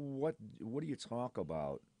 well, what do you talk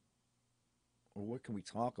about, or what can we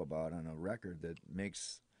talk about on a record that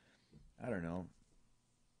makes, I don't know,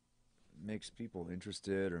 makes people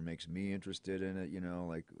interested or makes me interested in it,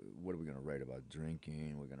 like, what are we going to write about?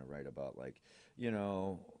 Drinking? We're going to write about, like,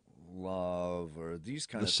 love, or these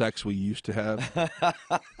kind the of sex we used to have.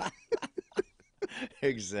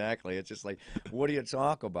 Exactly. It's just like, what do you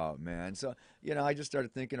talk about, man? So, I just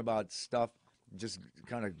started thinking about stuff, just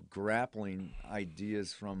kind of grappling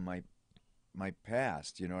ideas from my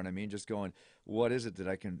past, you know what I mean? Just going, what is it that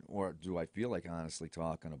I can, or do I feel like honestly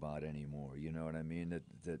talking about anymore? You know what I mean?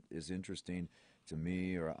 That is interesting to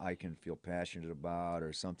me, or I can feel passionate about,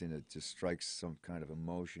 or something that just strikes some kind of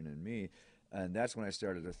emotion in me. And that's when I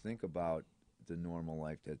started to think about the normal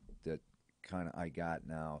life that kind of I got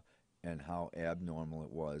now, and how abnormal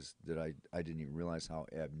it was, that I didn't even realize how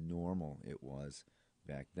abnormal it was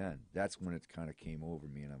back then. That's when it kind of came over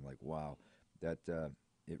me, and I'm like, wow, it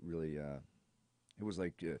really, it was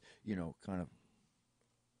like, kind of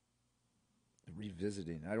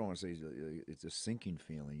revisiting. I don't want to say it's a sinking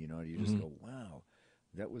feeling. You know, you just go, wow,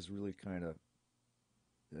 that was really kind of,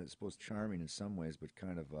 I suppose, charming in some ways, but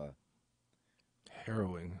kind of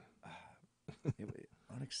harrowing,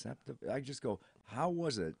 unacceptable. I just go, how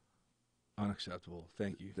was it unacceptable?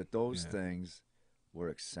 Thank you. That those things were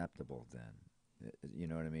acceptable then. You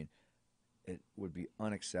know what I mean? It would be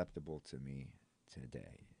unacceptable to me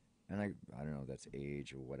today. And I don't know, that's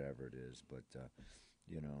age or whatever it is, but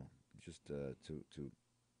you know, just to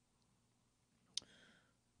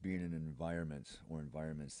be in an environment or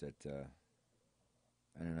environments that,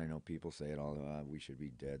 and I know people say it all, we should be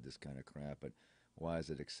dead, this kind of crap, but why is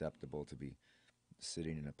it acceptable to be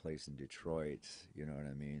sitting in a place in Detroit? You know what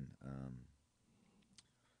I mean?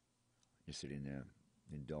 You're sitting there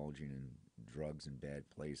indulging in drugs in bad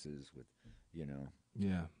places with, you know,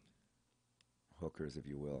 hookers, if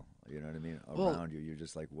you will. You know what I mean? Around you, you're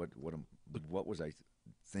just like, what was I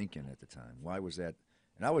thinking at the time? Why was that?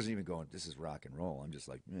 And I wasn't even going, this is rock and roll. I'm just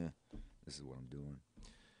like, this is what I'm doing.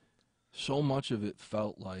 So much of it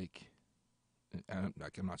felt like, and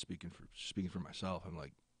I'm not speaking for myself. I'm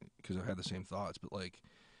like, because I've had the same thoughts, but like,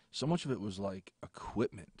 so much of it was like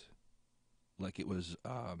equipment, like it was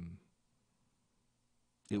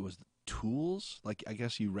tools. Like, I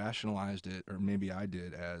guess you rationalized it, or maybe I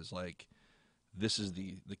did, as like, this is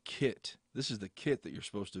the kit. This is the kit that you're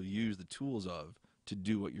supposed to use the tools of to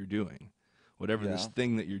do what you're doing. Whatever this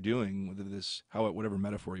thing that you're doing, whatever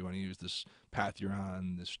metaphor you want to use, this path you're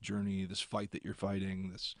on, this journey, this fight that you're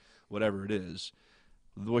fighting, this whatever it is.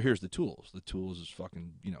 Well, here's the tools. The tools is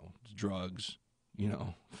fucking, drugs,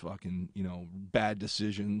 fucking, bad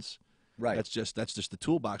decisions. Right. That's just the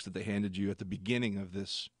toolbox that they handed you at the beginning of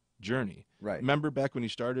this journey. Right. Remember back when you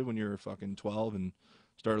started, when you were fucking 12 and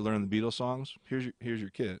started learning the Beatles songs? Here's your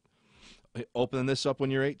kit. Open this up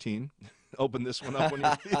when you're 18. Open this one up when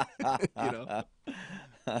you're,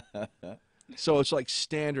 So it's like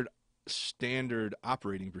standard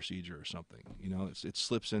operating procedure or something. It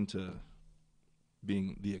slips into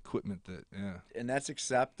being the equipment that, And that's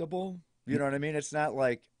acceptable. You know what I mean? It's not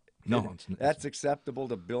like, that's acceptable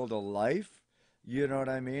to build a life. You know what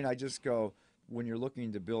I mean? I just go, when you're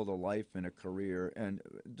looking to build a life and a career, and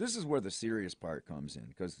this is where the serious part comes in,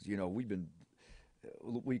 because,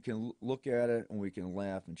 we can look at it and we can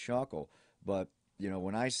laugh and chuckle, but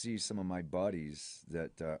when I see some of my buddies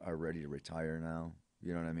that are ready to retire now,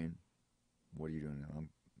 you know what I mean? What are you doing now? I'm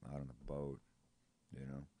out on the boat,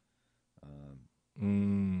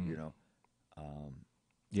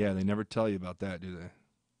 Yeah, they never tell you about that, do they?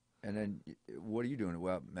 And then, what are you doing?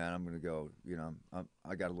 Well, man, I'm going to go,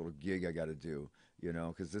 I got a little gig I got to do,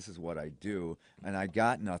 because this is what I do, and I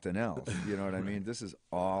got nothing else. You know what I mean? This is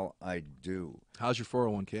all I do. How's your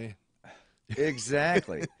 401k?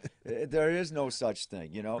 Exactly. There is no such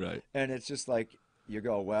thing, Right. And it's just like, you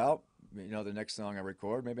go, well, the next song I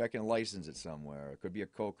record, maybe I can license it somewhere. It could be a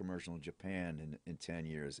Coke commercial in Japan in 10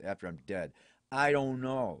 years after I'm dead. I don't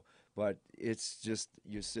know. But it's just,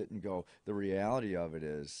 you sit and go, the reality of it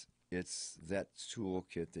is, it's that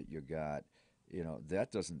toolkit that you got, that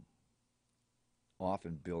doesn't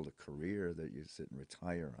often build a career that you sit and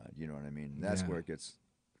retire on. You know what I mean? And that's where it gets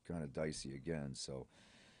kind of dicey again. So,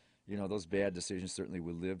 those bad decisions, certainly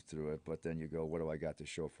we lived through it, but then you go, what do I got to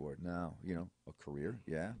show for it now? A career,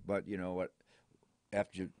 yeah. But you know what?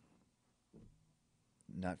 After you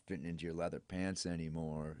not fitting into your leather pants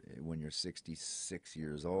anymore when you're 66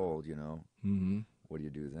 years old, what do you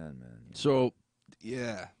do then, man? So,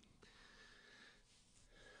 yeah.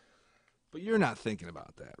 But you're not thinking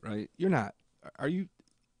about that, right? You're not. Are you?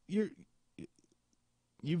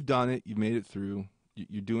 You've done it. You've made it through.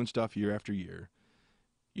 You're doing stuff year after year.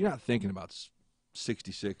 You're not thinking about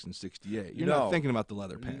 66 and 68. You're not thinking about the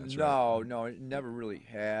leather pants, right? No, I never really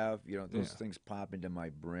have. Those things pop into my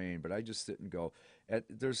brain, but I just sit and go.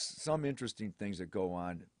 There's some interesting things that go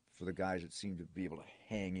on for the guys that seem to be able to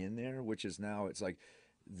hang in there, which is now it's like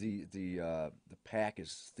the pack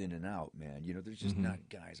is thinning out, man. There's just not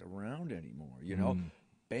guys around anymore.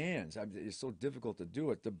 Bands, it's so difficult to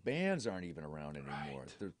do it. The bands aren't even around anymore.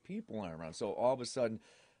 Right. The people aren't around. So all of a sudden,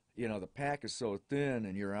 the pack is so thin,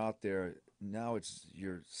 and you're out there. Now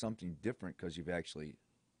you're something different because you've actually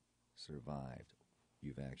survived.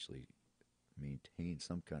 You've actually maintained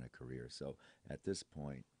some kind of career. So at this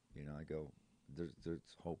point, I go,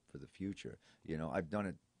 there's hope for the future. I've done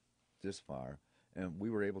it this far, and we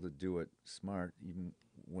were able to do it smart. Even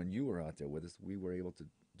when you were out there with us, we were able to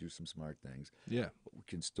do some smart things. Yeah. But we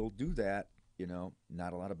can still do that.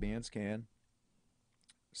 Not a lot of bands can.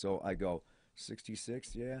 So I go,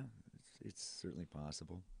 66, yeah, it's certainly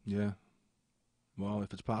possible. Yeah. Well,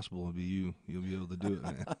 if it's possible, it'll be you. You'll be able to do it,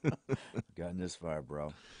 man. Got this far,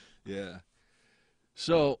 bro. Yeah.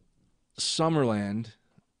 So, Summerland.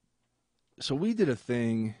 So we did a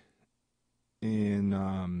thing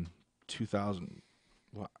in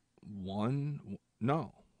 2001.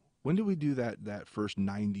 No, when did we do that first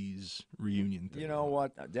 '90s reunion thing? You know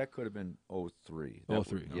what? That could have been '03.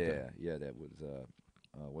 '03. Yeah, Okay. yeah. That was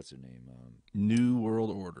what's her name? New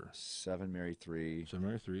World Order. Seven Mary 3. So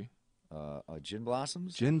Mary 3. Gin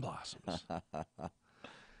Blossoms. Gin Blossoms.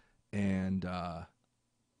 And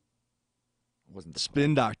Wasn't the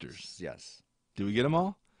Spin Doctors. Yes. Did we get them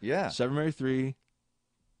all? Yeah. Seven Mary 3,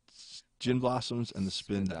 Gin Blossoms, and the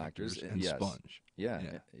Spin Doctors, and yes. Sponge. Yeah.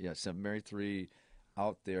 Seven Mary 3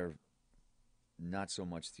 out there. Not so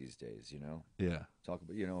much these days, you know. Yeah. Talk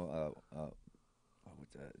about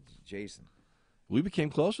with Jason. We became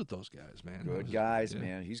close with those guys, man. Good guys,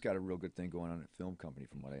 man. He's got a real good thing going on at film company,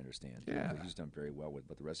 from what I understand. Yeah. He's done very well with.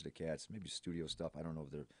 But the rest of the cats, maybe studio stuff. I don't know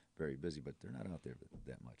if they're very busy, but they're not out there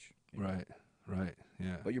that much. You know? Right.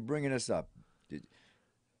 Yeah. But you're bringing us up.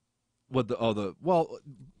 What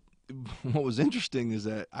was interesting is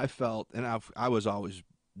that I felt, and I was always,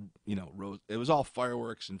 it was all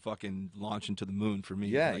fireworks and fucking launching to the moon for me.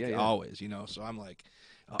 Yeah. Always, So I'm like,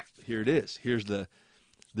 oh, here it is.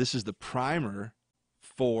 This is the primer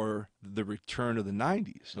for the return of the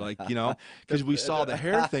 '90s, because we saw the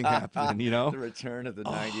hair thing happen, The return of the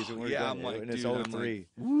 '90s. And I'm like, and it's dude, 03.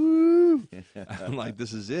 Woo! I'm like,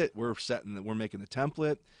 this is it. We're making the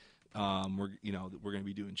template. We're going to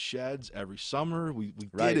be doing sheds every summer. We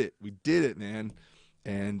did it. We did it, man.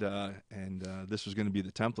 And this was going to be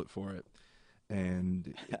the template for it.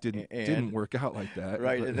 And it didn't work out like that.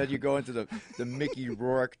 Right, but, and then you go into the Mickey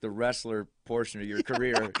Rourke, the wrestler portion of your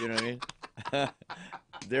career. You know what I mean?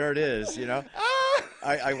 There it is.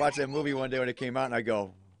 I watched that movie one day when it came out, and I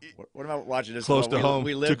go, "What am I watching this?" Close to home.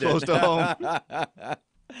 We lived Too close it. to home.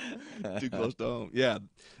 Too close to home. Yeah,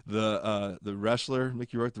 the wrestler,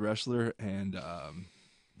 Mickey Rourke, the wrestler, and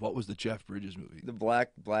what was the Jeff Bridges movie? The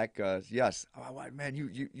black. Yes. Oh, man,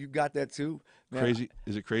 you got that too. Man, Crazy.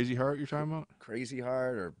 Is it Crazy Heart you're talking about? Crazy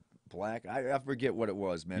Heart or Black? I forget what it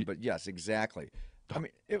was, man. But yes, exactly. I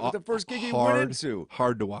mean, it was the first gig you went into.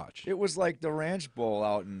 Hard to watch. It was like the Ranch Bowl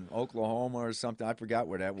out in Oklahoma or something. I forgot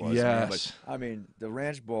where that was. Yes. Man. But I mean, the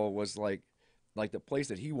Ranch Bowl was like the place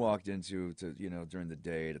that he walked into to during the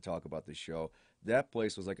day to talk about the show. That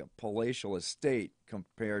place was like a palatial estate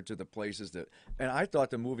compared to the places and I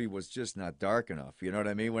thought the movie was just not dark enough. You know what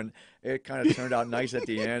I mean? When it kind of turned out nice at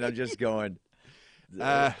the end, I'm just going.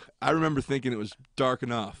 I remember thinking it was dark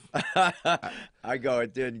enough. I go,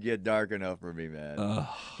 it didn't get dark enough for me, man.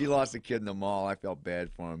 He lost a kid in the mall. I felt bad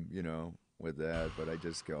for him, with that. But I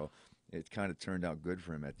just go, it kind of turned out good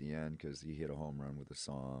for him at the end because he hit a home run with a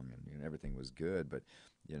song and everything was good. But,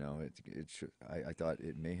 I thought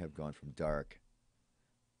it may have gone from dark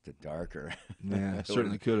to darker. Yeah, it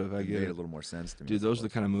certainly could have. I get made it. a little more sense to me. Dude, those are the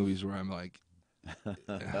kind of movies where I'm like,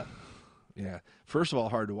 yeah. First of all,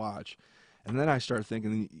 hard to watch. And then I start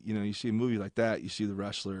thinking, you see a movie like that, you see The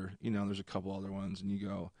Wrestler, there's a couple other ones, and you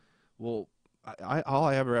go, well, all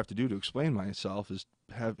I ever have to do to explain myself is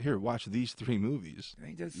watch these 3 movies.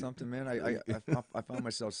 Ain't that something, man? I found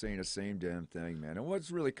myself saying the same damn thing, man. And what's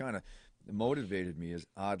really kind of motivated me is,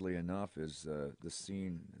 oddly enough, is the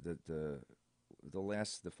scene that the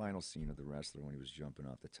final scene of The Wrestler when he was jumping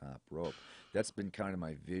off the top rope. That's been kind of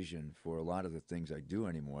my vision for a lot of the things I do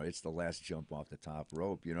anymore. It's the last jump off the top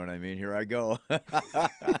rope. You know what I mean? Here I go.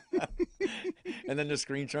 And then the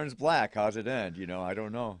screen turns black. How's it end? I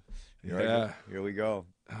don't know. Here we go.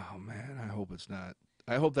 Oh, man, I hope it's not.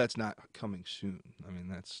 I hope that's not coming soon. I mean,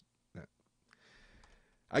 that.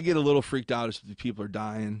 I get a little freaked out as the people are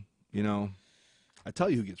dying, I tell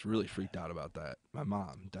you who gets really freaked out about that. My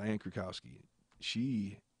mom, Diane Krukowski.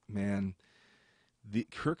 She, man,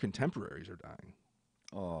 her contemporaries are dying.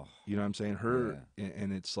 Oh, you know what I'm saying?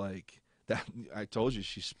 And it's like that. I told you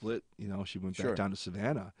she split. She went back down to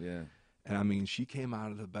Savannah. Yeah. And I mean, she came out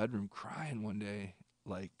of the bedroom crying one day,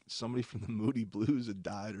 like somebody from the Moody Blues had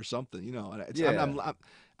died or something. And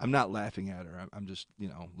I'm not laughing at her. I'm just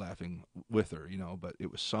laughing with her. But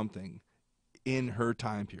it was something in her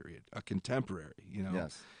time period. A contemporary,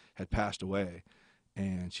 Yes. had passed away.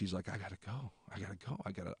 And she's like, I gotta go. I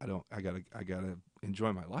gotta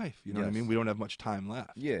enjoy my life. You know what I mean? We don't have much time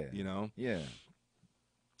left. Yeah. Yeah.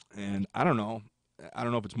 And I don't know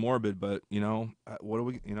if it's morbid, but what do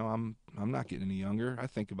we? I'm not getting any younger. I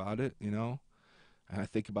think about it. I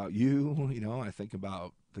think about you. I think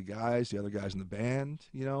about the other guys in the band.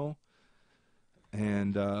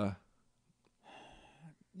 And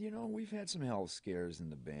we've had some health scares in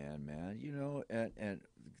the band, man. And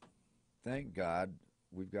thank God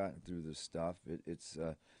we've gotten through this stuff.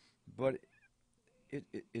 But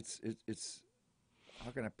it's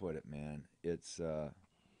how can I put it, man? It's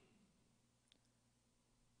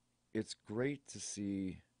great to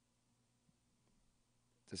see,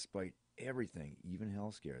 despite everything, even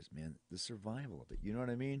health scares, man, the survival of it. You know what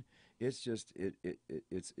I mean? It's just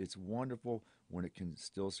it's wonderful when it can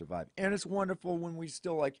still survive, and it's wonderful when we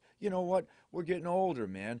still like. You know what? We're getting older,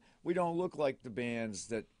 man. We don't look like the bands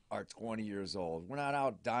that are 20 years old. We're not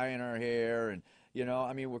out dyeing our hair, and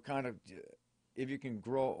I mean, we're kind of. If you can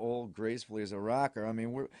grow old gracefully as a rocker, I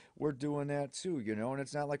mean, we're doing that too, and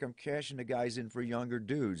it's not like I'm cashing the guys in for younger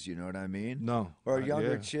dudes, you know what I mean? No. Or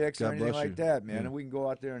younger Yeah. chicks God or anything bless like you. that, man. Yeah. And we can go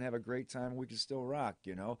out there and have a great time and we can still rock,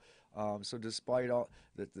 So despite all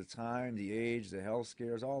the time, the age, the health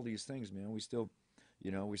scares, all these things, man, we still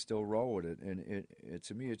roll with it. And it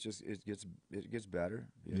to me, it gets better,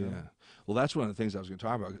 you know? Well, that's one of the things I was going to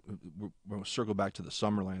talk about. We're going to circle back to the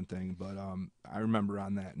Summerland thing, but I remember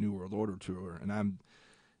on that New World Order tour, and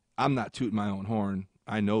I'm not tooting my own horn.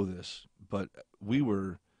 I know this, but we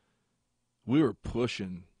were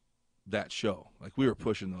pushing that show. Like, we were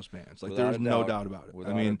pushing those bands. Like, there was no doubt about it.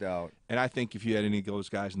 Without a doubt. And I think if you had any of those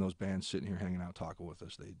guys in those bands sitting here hanging out talking with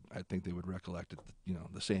us, I think they would recollect it,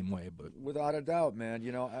 the same way. But without a doubt, man.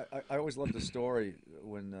 I always loved the story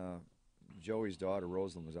when Joey's daughter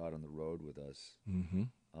Rosalind was out on the road with us. Mm-hmm.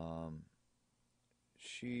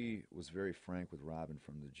 She was very frank with Robin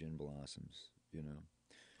from the Gin Blossoms.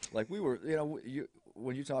 Like we were,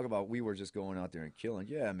 when you talk about we were just going out there and killing,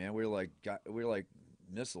 yeah, man, we were like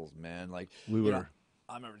missiles, man. Like we were.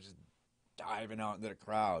 I remember just diving out into the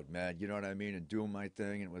crowd, man. You know what I mean, and doing my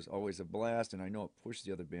thing, and it was always a blast. And I know it pushed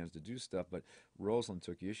the other bands to do stuff, but Rosalind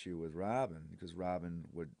took issue with Robin because Robin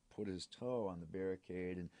would put his toe on the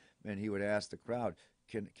barricade, and he would ask the crowd,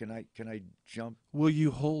 Can I jump? Will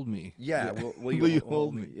you hold me? Yeah, will you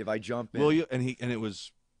hold me if I jump in? Will you? And it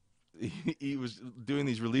was. He was doing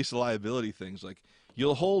these release of liability things like,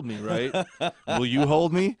 you'll hold me, right? Will you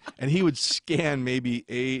hold me? And he would scan maybe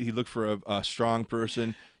 8. He'd look for a strong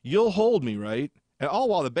person. You'll hold me, right? And all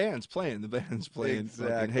while the band's playing. Exactly.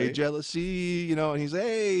 Fucking, hey, jealousy, and he's,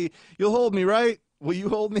 hey, you'll hold me, right? Will you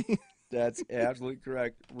hold me? That's absolutely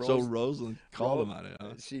correct. So Rosalind called him on it,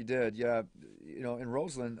 huh? She did, yeah. And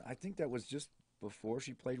Rosalind, I think that was just before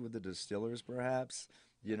she played with the Distillers, perhaps.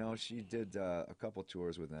 She did a couple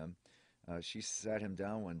tours with them. She sat him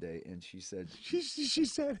down one day and she said... She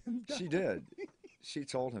sat him down. She did. She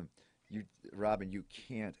told him, Robin, you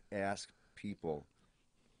can't ask people,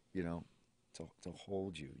 to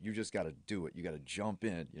hold you. You just got to do it. You got to jump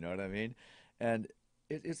in. You know what I mean? And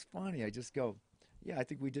it's funny. I just go, yeah, I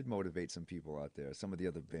think we did motivate some people out there, some of the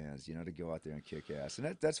other bands, to go out there and kick ass.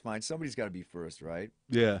 And that's fine. Somebody's got to be first, right?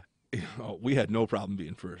 Yeah. Oh, we had no problem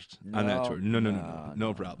being first on that tour.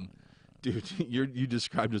 No problem. Dude, you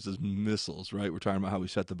described us as missiles, right? We're talking about how we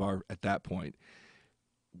set the bar at that point.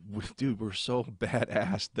 Dude, we're so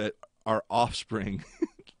badass that our offspring,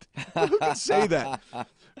 who can say that?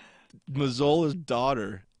 Mazzola's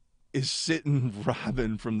daughter is sitting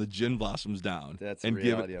Robin from the Gin Blossoms down. That's the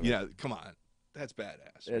reality of it. Yeah, come on. That's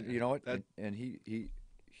badass. And you know what? And he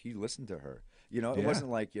listened to her. It wasn't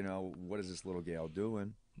like, what is this little gal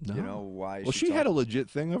doing? No. Why? Well, she had a legit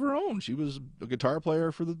thing of her own. She was a guitar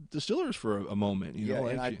player for the Distillers for a moment.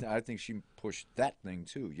 I think she pushed that thing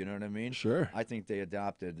too. You know what I mean? Sure. I think they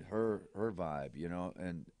adopted her vibe.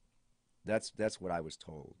 And that's what I was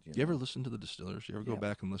told. You ever listen to the Distillers? You ever go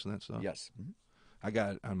back and listen to that stuff? Yes. Mm-hmm. I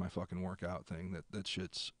got it on my fucking workout thing. That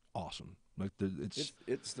shit's awesome. Like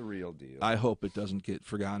it's the real deal. I hope it doesn't get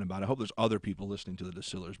forgotten about. I hope there's other people listening to the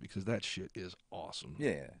Distillers because that shit is awesome.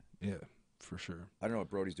 Yeah. Yeah. For sure. I don't know what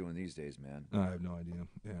Brody's doing these days, man. I have no idea.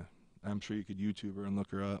 Yeah. I'm sure you could YouTube her and look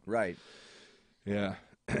her up. Right. Yeah.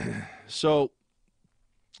 So,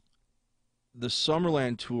 the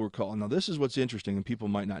Summerland tour call. Now, this is what's interesting, and people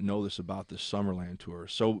might not know this about this Summerland tour.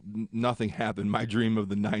 So, nothing happened. My dream of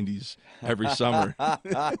the 90s every summer.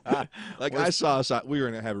 I saw us, we were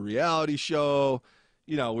going to have a reality show.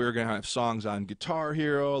 We were going to have songs on Guitar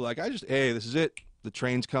Hero. Hey, this is it. The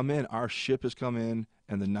train's come in. Our ship has come in.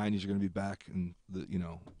 And the 90s are going to be back, and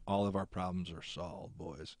all of our problems are solved,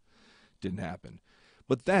 boys. Didn't happen.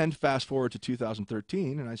 But then, fast forward to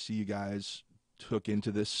 2013, and I see you guys took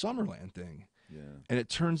into this Summerland thing. Yeah. And it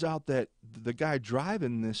turns out that the guy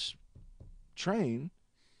driving this train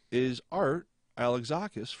is Art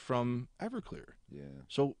Alexakis from Everclear. Yeah.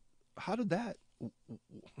 So how did that?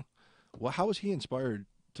 Well, how was he inspired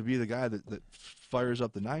to be the guy that fires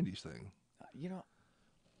up the 90s thing?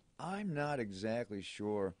 I'm not exactly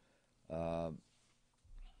sure, other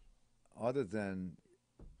than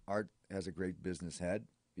Art has a great business head,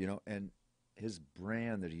 and his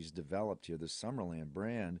brand that he's developed here, the Summerland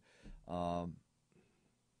brand,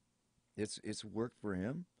 it's worked for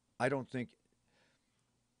him. I don't think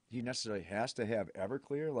he necessarily has to have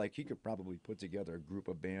Everclear. Like, he could probably put together a group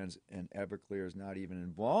of bands, and Everclear is not even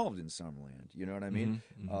involved in Summerland. You know what I mean?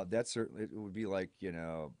 That's certainly, it would be like,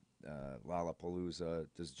 Lollapalooza.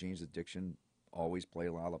 Does Jane's Addiction always play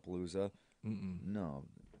Lollapalooza? No,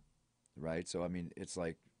 right? So I mean, it's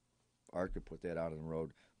like Art could put that out on the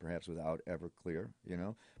road, perhaps without Everclear,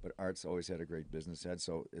 But Art's always had a great business head.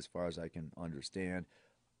 So as far as I can understand,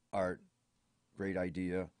 Art, great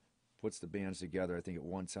idea, puts the bands together. I think at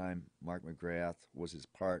one time Mark McGrath was his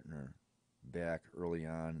partner back early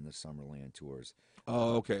on in the Summerland tours.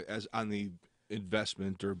 Oh, okay. As on the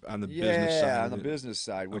investment or on the business side? Yeah, on the business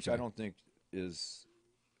side, which Okay. I don't think is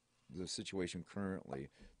the situation currently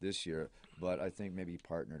this year. But I think maybe he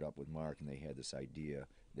partnered up with Mark, and they had this idea.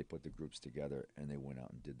 They put the groups together, and they went out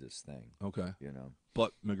and did this thing. Okay.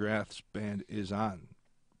 But McGrath's band is on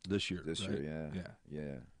this year. This right? year,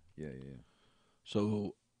 yeah.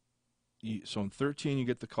 So, in 2013 you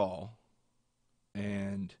get the call,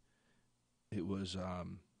 and it was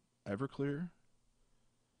Everclear,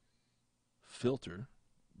 Filter,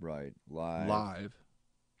 Right, Live,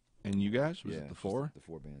 and you guys. Was it the four? The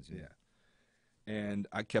four bands, Yeah. And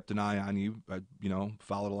I kept an eye on you. I,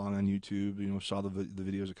 followed along on YouTube. Saw the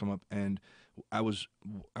videos that come up, and I was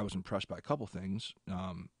impressed by a couple things.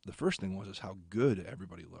 The first thing was how good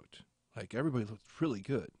everybody looked. Like, everybody looked really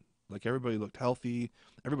good. Like, everybody looked healthy.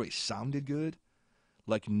 Everybody sounded good.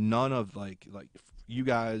 Like, none of like you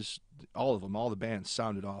guys, all of them, all the bands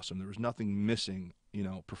sounded awesome. There was nothing missing,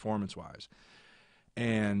 performance wise,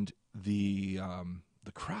 and the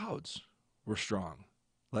crowds were strong.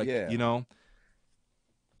 Like,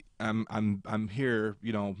 I'm here,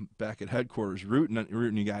 back at headquarters,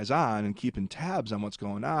 rooting you guys on and keeping tabs on what's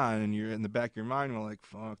going on, and you're in the back of your mind, you're like,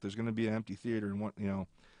 fuck, there's going to be an empty theater, and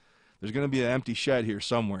there's going to be an empty shed here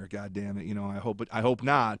somewhere. God damn it, I hope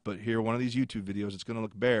not. But here, one of these YouTube videos, it's going to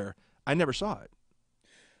look bare. I never saw it.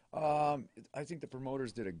 I think the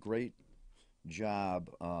promoters did a great job.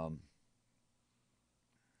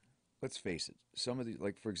 Let's face it. Some of the,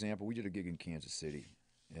 like, for example, we did a gig in Kansas City,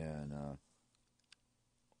 and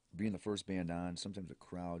being the first band on, sometimes the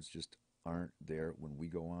crowds just aren't there when we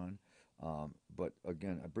go on. But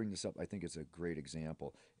again, I bring this up. I think it's a great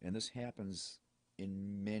example, and this happens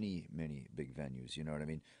in many, many big venues. You know what I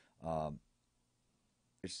mean?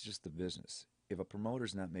 It's just the business. If a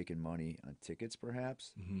promoter's not making money on tickets,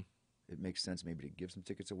 perhaps it makes sense maybe to give some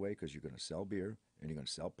tickets away, because you're going to sell beer and you're going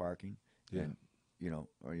to sell parking, and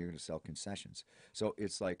or you're going to sell concessions. So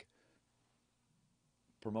it's like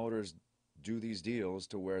promoters do these deals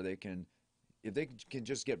to where they can, if they can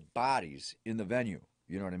just get bodies in the venue,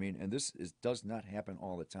 you know what I mean? And this does not happen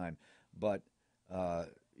all the time. But,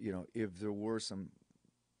 if there were some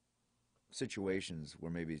situations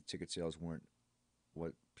where maybe ticket sales weren't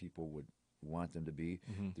what people would want them to be,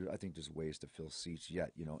 I think there's ways to fill seats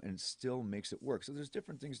yet, and it still makes it work. So there's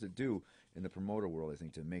different things to do in the promoter world, I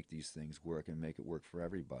think, to make these things work and make it work for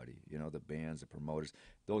everybody. The bands, the promoters,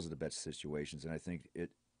 those are the best situations. And I think it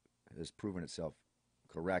has proven itself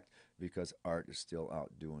correct, because Art is still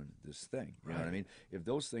out doing this thing. You know what I mean? If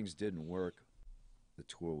those things didn't work, the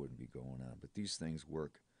tour wouldn't be going on. But these things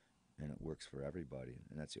work, and it works for everybody,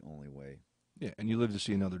 and that's the only way. Yeah, and you live to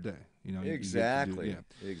see another day. Exactly.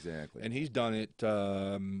 Exactly. And he's done it.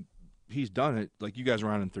 Like, you guys were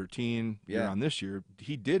on in 13. You're on this year.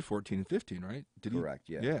 He did 14 and 15, right? Correct.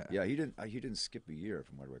 He? Yeah. Yeah. He didn't skip a year,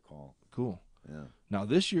 from what I recall. Cool. Yeah. Now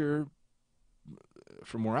this year,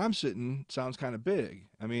 from where I'm sitting, sounds kind of big.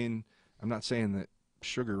 I mean, I'm not saying that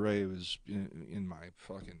Sugar Ray was in my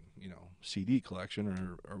fucking CD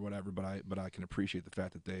collection or whatever, but I can appreciate the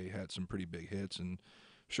fact that they had some pretty big hits, and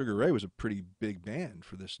Sugar Ray was a pretty big band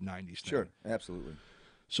for this 90s thing. Sure, absolutely.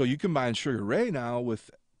 So you combine Sugar Ray now with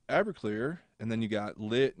Everclear, and then you got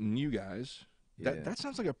Lit and you guys. Yeah. That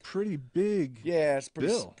sounds like a pretty big it's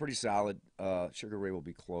bill. Pretty solid. Sugar Ray will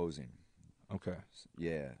be closing. Okay.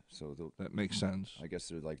 Yeah, so that makes sense. I guess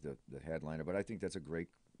they're like the headliner, but I think that's a great,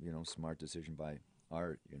 smart decision by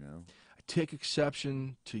Art. I take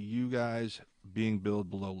exception to you guys being billed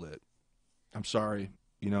below Lit. I'm sorry.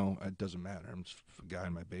 It doesn't matter. I'm just a guy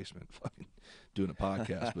in my basement fucking doing a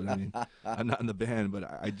podcast. But I mean, I'm not in the band. But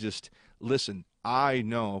I just listen. I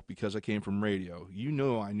know, because I came from radio.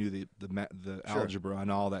 I knew the algebra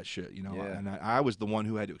and all that shit. Yeah. And I was the one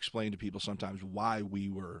who had to explain to people sometimes why we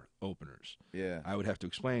were openers. Yeah. I would have to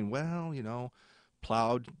explain. Well,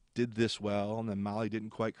 Plowed did this well, and then Molly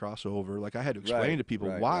didn't quite cross over. Like, I had to explain to people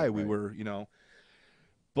why we were.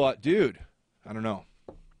 But, dude, I don't know.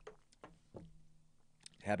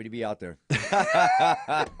 Happy to be out there.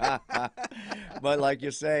 But like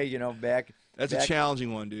you say, That's a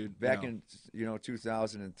challenging one, dude. Back in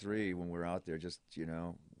 2003 when we were out there, just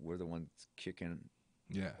we're the ones kicking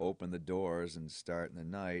open the doors and starting the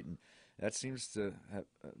night, and that seems to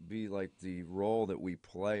be like the role that we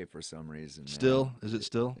play for some reason. Still, is it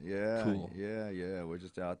still? Yeah, cool. Yeah. We're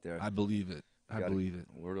just out there. I believe it.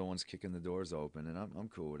 We're the ones kicking the doors open, and I'm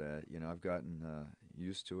cool with that. I've gotten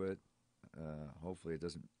used to it. Hopefully, it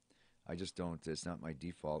doesn't. I just don't. It's not my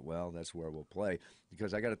default. Well, that's where we'll play,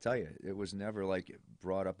 because I got to tell you, it was never like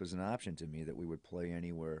brought up as an option to me that we would play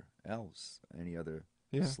anywhere else, any other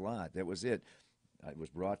slot. That was it. It was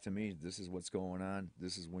brought to me. This is what's going on.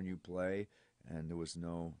 This is when you play, and there was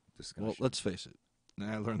no discussion. Well, let's face it. And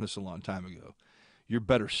I learned this a long time ago. You're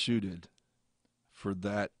better suited for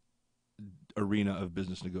that arena of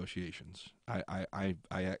business negotiations. I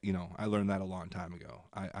learned that a long time ago.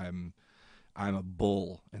 I'm a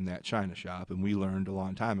bull in that china shop, and we learned a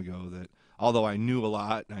long time ago that although I knew a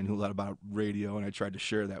lot, and I knew a lot about radio, and I tried to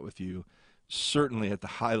share that with you, certainly at the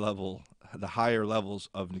higher levels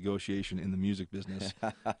of negotiation in the music business,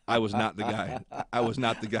 I was not the guy. I was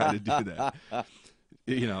not the guy to do that.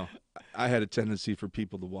 I had a tendency for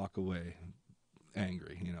people to walk away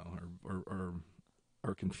angry,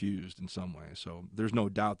 or confused in some way. So there's no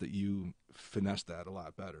doubt that you finessed that a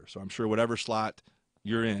lot better. So I'm sure whatever slot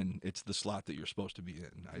you're in, it's the slot that you're supposed to be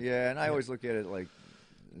in. I always look at it like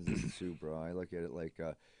this too, bro. I look at it like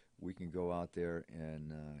we can go out there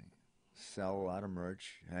and sell a lot of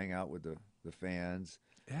merch, hang out with the fans.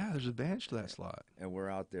 Yeah, there's an advantage to that slot. And we're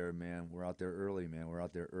out there, man. We're out there early, man. We're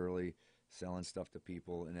out there early selling stuff to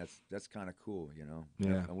people, and that's kind of cool,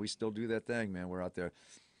 Yeah. And we still do that thing, man. We're out there,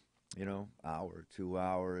 hour, 2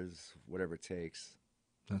 hours, whatever it takes.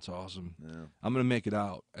 That's awesome. Yeah. I'm going to make it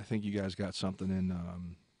out. I think you guys got something in,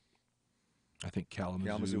 I think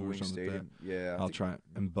Kalamazoo or Wing something Stadium. like that. Yeah. I'll try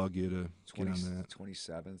and bug you to get on that.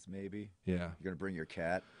 27th, maybe. Yeah. You're going to bring your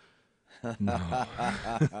cat? No.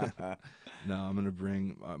 No, I'm going to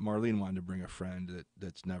bring, Marlene wanted to bring a friend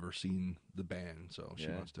that's never seen the band, so she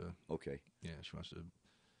wants to. Okay. Yeah, she wants to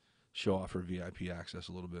show off her VIP access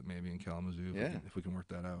a little bit maybe in Kalamazoo if we can work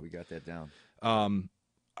that out. We got that down.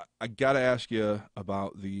 I got to ask you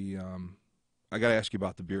about the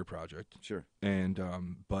beer project. Sure. And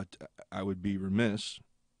but I would be remiss,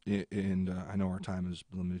 and I know our time is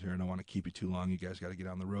limited here, and I don't want to keep you too long. You guys got to get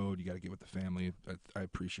on the road. You got to get with the family. I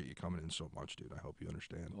appreciate you coming in so much, dude. I hope you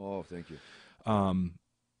understand. Oh, thank you.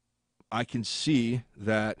 I can see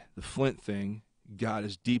that the Flint thing got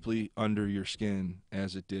as deeply under your skin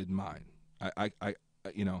as it did mine.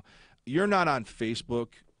 You're not on Facebook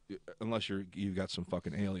unless you've got some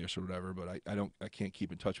fucking alias or whatever, but I can't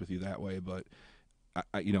keep in touch with you that way. But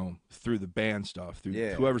I through the band stuff, through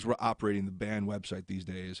whoever's operating the band website these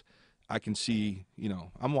days, I can see,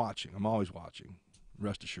 I'm watching. I'm always watching,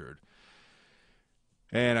 rest assured.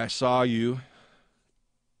 And I saw you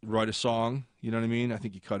write a song, you know what I mean? I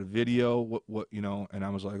think you cut a video, and I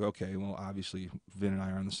was like, okay, well, obviously Vin and I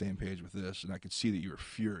are on the same page with this, and I could see that you were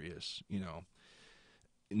furious,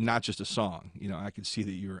 not just a song, I could see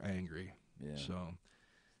that you were angry. Yeah. So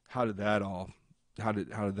how did that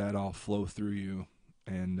all flow through you,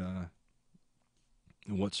 and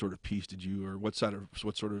what sort of piece did you, or what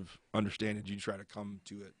sort of understanding did you try to come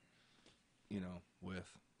to it,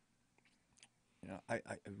 with? I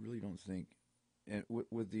really don't think, and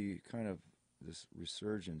with the kind of this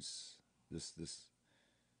resurgence, this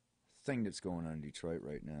thing that's going on in Detroit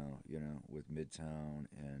right now, with Midtown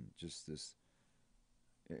and just this,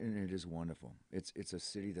 and it is wonderful. It's a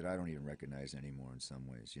city that I don't even recognize anymore in some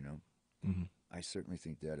ways, Mm-hmm. I certainly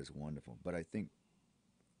think that is wonderful, but I think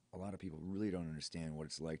a lot of people really don't understand what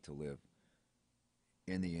it's like to live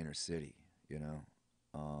in the inner city,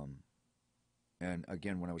 and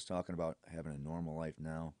again, when I was talking about having a normal life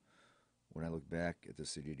now, when I look back at the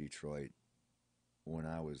city of Detroit, when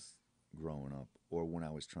I was growing up, or when I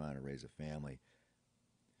was trying to raise a family,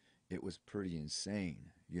 it was pretty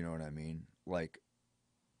insane. You know what I mean? Like,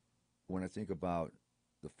 when I think about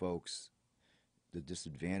the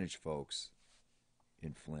disadvantaged folks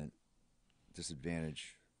in Flint,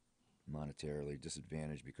 disadvantaged monetarily,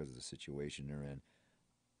 disadvantaged because of the situation they're in,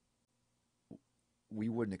 we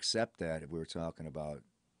wouldn't accept that if we were talking about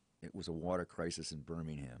it was a water crisis in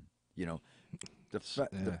Birmingham.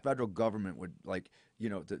 The federal government would,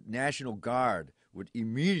 the National Guard would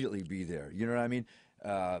immediately be there. You know what I mean?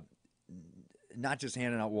 Not just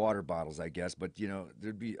handing out water bottles, I guess, but,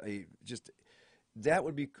 there'd be that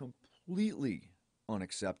would be completely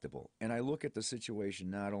unacceptable. And I look at the situation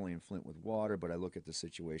not only in Flint with water, but I look at the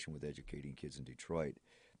situation with educating kids in Detroit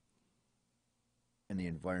and the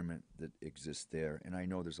environment that exists there. And I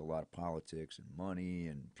know there's a lot of politics and money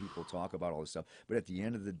and people talk about all this stuff. But at the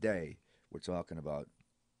end of the day, we're talking about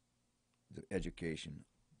the education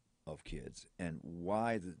of kids and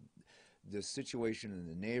why the situation in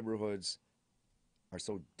the neighborhoods are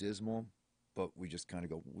so dismal. But we just kind of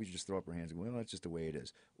go, we just throw up our hands and go, well, that's just the way it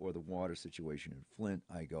is. Or the water situation in Flint,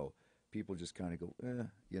 I go, people just kind of go,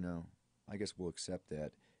 you know, I guess we'll accept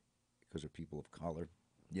that because we're people of color,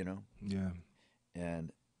 you know? Yeah.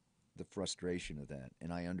 And the frustration of that.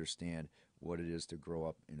 And I understand what it is to grow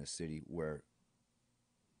up in a city where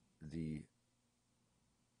the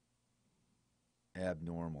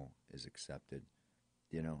abnormal is accepted,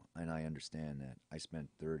 you know, and I understand that. I spent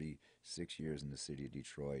 36 years in the city of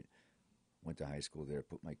Detroit. Went to high school there,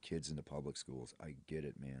 put my kids into public schools. I get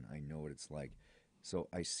it, man. I know what it's like. So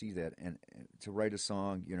I see that. And to write a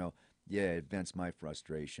song, you know, yeah, it vents my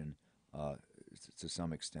frustration to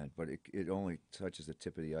some extent, but it only touches the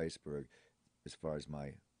tip of the iceberg as far as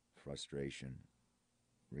my frustration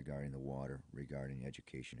regarding the water, regarding the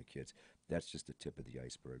education of kids. That's just the tip of the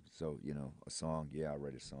iceberg. So, you know, a song, yeah, I'll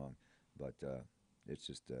write a song, but it's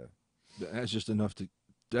just... That's just enough to...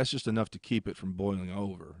 That's just enough to keep it from boiling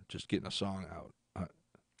over. Just getting a song out.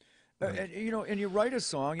 And you know, and you write a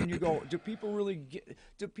song, and you go, "Do people really get?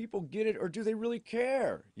 Do people get it, or do they really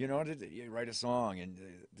care?" You know, you write a song, and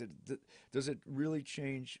does it really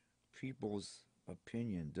change people's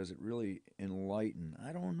opinion? Does it really enlighten?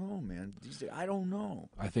 I don't know, man. I don't know.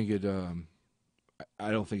 I think it. I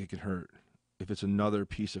don't think it can hurt. If it's another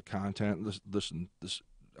piece of content, listen. This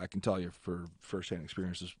I can tell you for firsthand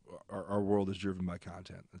experiences. Our world is driven by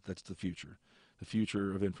content. That's the future. The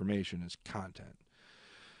future of information is content.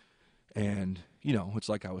 And you know, it's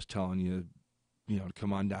like I was telling you, you know, to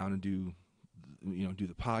come on down and do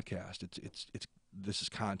the podcast. It's this is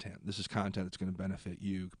content. This is content that's going to benefit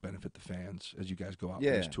you, benefit the fans as you guys go out on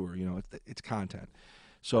this tour. You know, it's content.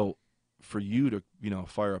 So for you to, you know,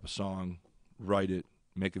 fire up a song, write it,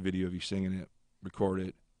 make a video of you singing it, record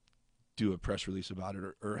it, do a press release about it,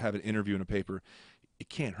 or have an interview in a paper, it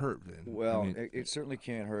can't hurt then. Well, I mean, it certainly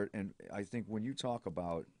can't hurt. And I think when you talk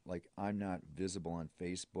about, like, I'm not visible on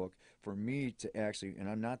Facebook, for me to actually, and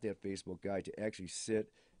I'm not that Facebook guy, to actually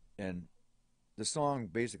sit and the song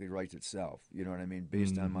basically writes itself. You know what I mean?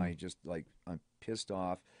 Based on my just, like, I'm pissed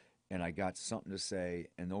off and I got something to say,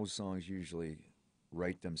 and those songs usually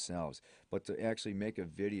write themselves. But to actually make a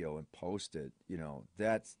video and post it, you know,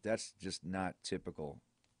 that's just not typical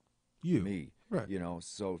me. Right. You know,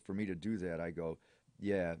 so for me to do that, I go,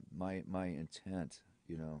 yeah, my intent,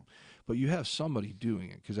 you know. But you have somebody doing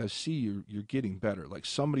it, because I see you're getting better. Like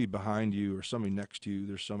somebody behind you or somebody next to you.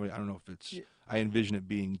 There's somebody. I don't know if it's. I envision it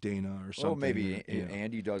being Dana or something. Oh, maybe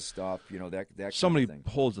Andy does stuff. You know, that somebody kind of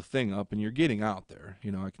thing. holds the thing up, and you're getting out there.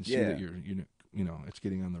 You know, I can see that you know it's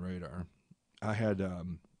getting on the radar. I had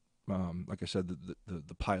like I said,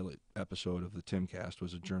 the pilot episode of the Timcast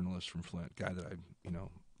was a journalist from Flint, guy that I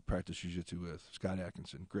practice jiu-jitsu with, Scott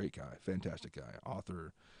Atkinson, great guy, fantastic guy,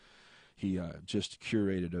 author. He just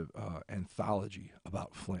curated an anthology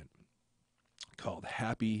about Flint called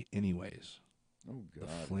Happy Anyways. Oh, God.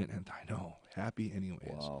 The Flint, and I know, Happy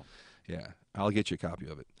Anyways. Wow. Yeah, I'll get you a copy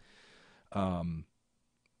of it.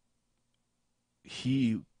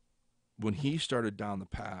 When he started down the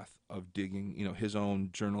path of digging, you know, his own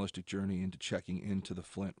journalistic journey into checking into the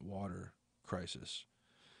Flint water crisis,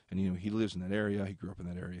 and, you know, he lives in that area, he grew up in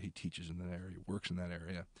that area, he teaches in that area, works in that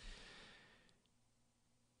area.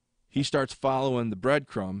 He starts following the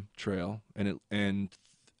breadcrumb trail, and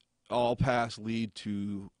all paths lead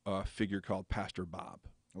to a figure called Pastor Bob.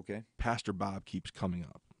 Okay. Pastor Bob keeps coming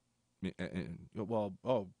up. And well,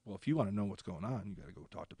 if you want to know what's going on, you got to go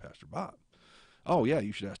talk to Pastor Bob. Oh, yeah,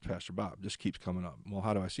 you should ask Pastor Bob. This keeps coming up. Well,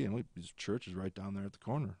 how do I see him? His church is right down there at the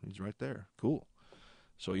corner. He's right there. Cool.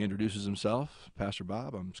 So he introduces himself, Pastor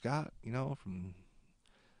Bob. I'm Scott, you know, from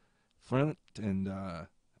Flint, and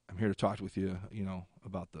I'm here to talk with you, you know,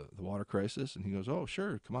 about the water crisis. And he goes, oh,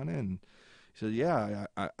 sure, come on in. He said, yeah,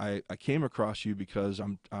 I came across you because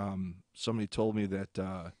somebody told me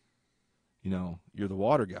that, you know, you're the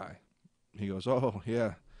water guy. He goes, oh,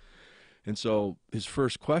 yeah. And so his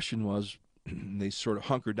first question was, they sort of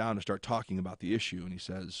hunkered down to start talking about the issue. And he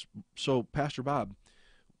says, so, Pastor Bob,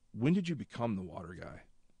 when did you become the water guy?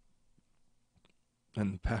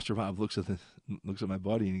 And Pastor Bob looks at my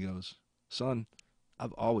buddy and he goes, son,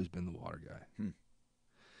 I've always been the water guy.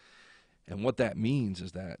 And what that means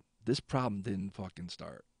is that this problem didn't fucking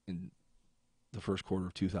start in the first quarter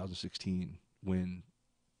of 2016 when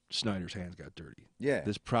Snyder's hands got dirty. Yeah.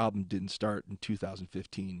 This problem didn't start in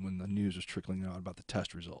 2015 when the news was trickling out about the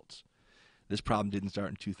test results. This problem didn't start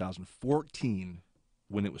in 2014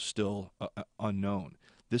 when it was still unknown.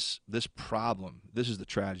 This problem, this is the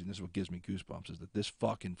tragedy, and this is what gives me goosebumps, is that this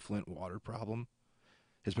fucking Flint water problem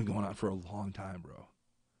has been going on for a long time, bro.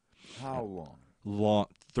 How long?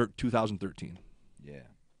 2013. Yeah.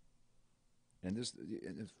 And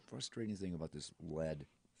the frustrating thing about this lead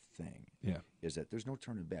thing is that there's no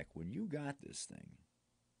turning back. When you got this thing,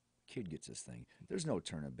 kid gets this thing, there's no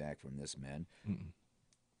turning back from this, man. Mm-mm.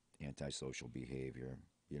 Antisocial behavior,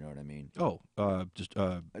 you know what I mean? Oh,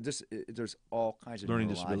 there's all kinds of learning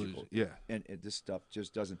neurological, disabilities. Yeah. and this stuff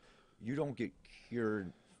just doesn't. You don't get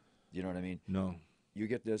cured. You know what I mean? No. You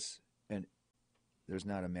get this, and there's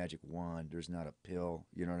not a magic wand. There's not a pill.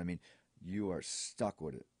 You know what I mean? You are stuck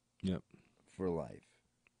with it. Yep. For life,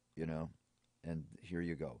 you know? And here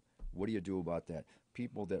you go. What do you do about that?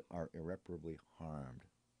 People that are irreparably harmed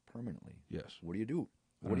permanently. Yes. What do you do?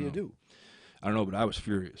 What do you do? I don't know, but I was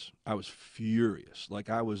furious. Like,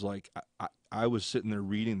 I was sitting there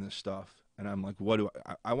reading this stuff, and I'm like, what do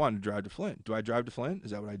I wanted to drive to Flint. Do I drive to Flint?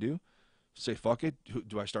 Is that what I do? Say, fuck it?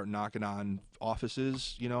 Do I start knocking on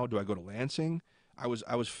offices? You know, do I go to Lansing? I was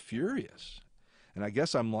furious. And I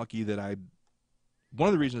guess I'm lucky that one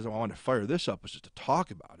of the reasons I wanted to fire this up was just to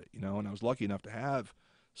talk about it, you know, and I was lucky enough to have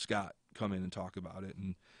Scott come in and talk about it.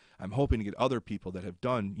 And I'm hoping to get other people that have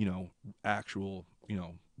done, you know, actual, you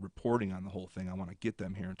know, reporting on the whole thing. I want to get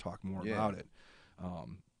them here and talk more about it.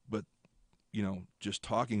 But, you know, just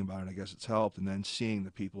talking about it, I guess it's helped. And then seeing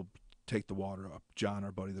the people take the water up. John,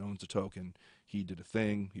 our buddy that owns the Token, he did a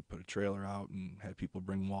thing. He put a trailer out and had people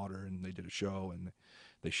bring water, and they did a show, and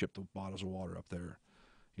they shipped the bottles of water up there,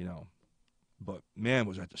 you know. But man,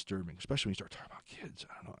 was that disturbing, especially when you start talking about kids.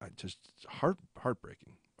 I don't know, it's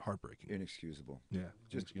heartbreaking. Inexcusable. Yeah,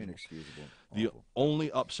 just inexcusable. The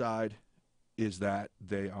only upside is that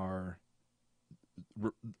they are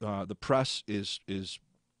the press is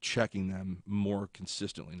checking them more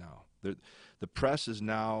consistently now. The press is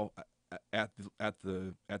now at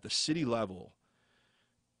the city level.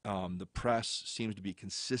 The press seems to be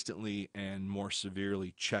consistently and more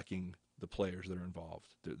severely checking the players that are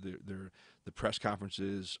involved. The press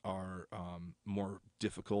conferences are more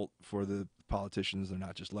difficult for the politicians. They're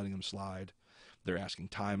not just letting them slide. They're asking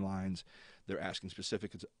timelines. They're asking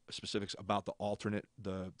specifics about the alternate,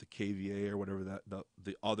 the KVA or whatever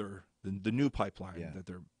the new pipeline that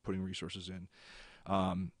they're putting resources in.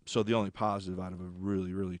 So the only positive out of a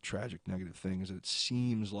really, really tragic negative thing is that it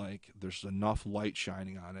seems like there's enough light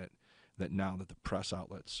shining on it that now that the press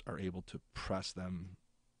outlets are able to press them,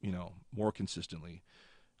 you know, more consistently,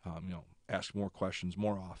 you know, ask more questions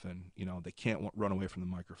more often. You know, they can't run away from the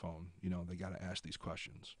microphone. You know, they got to ask these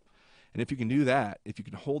questions. And if you can do that, if you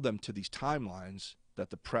can hold them to these timelines that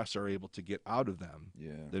the press are able to get out of them,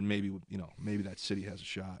 then maybe, you know, maybe that city has a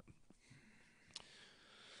shot.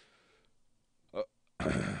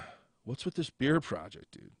 What's with this beer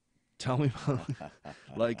project, dude? Tell me about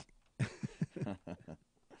like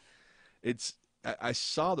I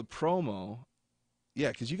saw the promo. Yeah,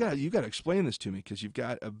 because you got to explain this to me, because you've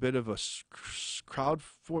got a bit of a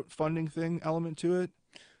crowdfunding thing element to it.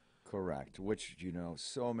 Correct. Which, you know,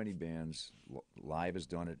 so many bands, Live has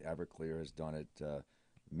done it, Everclear has done it.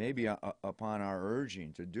 Maybe upon our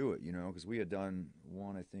urging to do it, you know, because we had done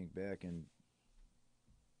one, I think, back in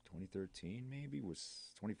 2013, maybe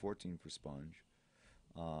was 2014 for Sponge,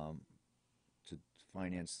 to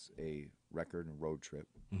finance a record and road trip.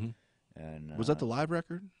 Mm-hmm. And was that the live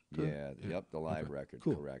record? Yep, the live record,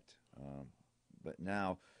 cool. Correct. But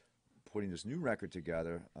now, putting this new record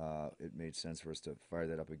together, it made sense for us to fire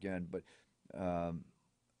that up again. But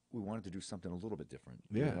we wanted to do something a little bit different.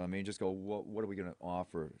 Yeah. You know what I mean, just go, what are we going to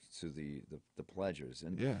offer to the pledgers?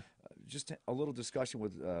 And just a little discussion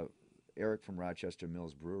with Eric from Rochester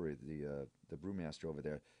Mills Brewery, the brewmaster over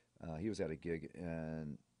there. He was at a gig,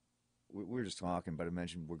 and we were just talking, but I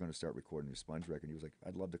mentioned we're going to start recording a Sponge record. He was like,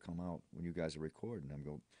 I'd love to come out when you guys are recording. I'm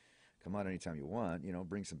going, come out anytime you want, you know,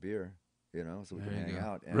 bring some beer, you know, so we can hang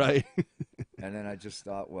out. And, right. And then I just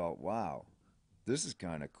thought, well, wow, this is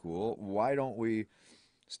kind of cool. Why don't we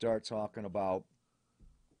start talking about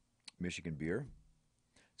Michigan beer?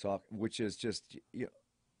 Which is just, you know,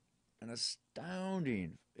 an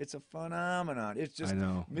astounding, it's a phenomenon. It's just, I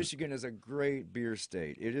know. Michigan is a great beer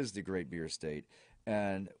state. It is the great beer state.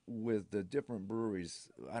 And with the different breweries,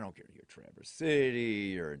 I don't care if you're Traverse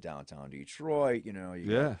City or downtown Detroit, you know,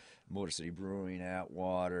 you got Motor City Brewing,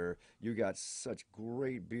 Atwater. You got such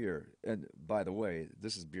great beer. And by the way,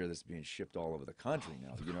 this is beer that's being shipped all over the country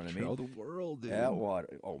now. You know what I mean? All the world, dude.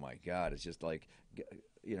 Atwater. Oh my God, it's just like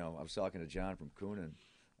I was talking to John from Coonan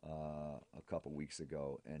a couple weeks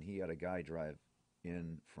ago, and he had a guy drive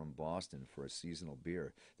in from Boston for a seasonal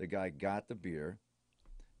beer. The guy got the beer,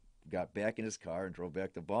 got back in his car, and drove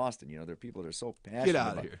back to Boston. There are people that are so passionate. Get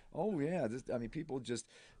out of here. Oh yeah, people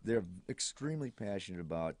they're extremely passionate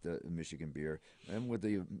about the Michigan beer. And with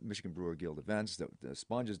the Michigan Brewer Guild events that the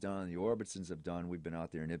Sponge has done, the Orbitsons have done, we've been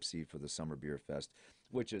out there in Ypsi for the Summer Beer Fest,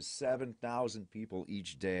 which is 7,000 people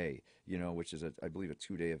each day. Which is I believe a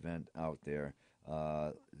 2-day event out there.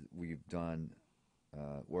 We've done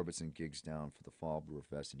Orbitson gigs down for the Fall Brewer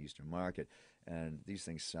Fest in Eastern Market, and these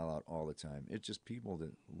things sell out all the time. It's just people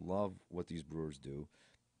that love what these brewers do.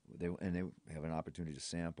 They have an opportunity to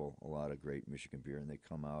sample a lot of great Michigan beer, and they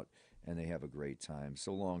come out and they have a great time.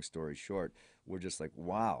 So long story short, we're just like,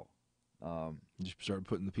 wow. You just started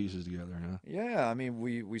putting the pieces together, huh? Yeah, I mean,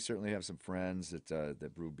 we certainly have some friends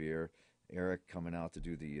that brew beer. Eric coming out to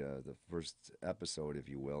do the first episode, if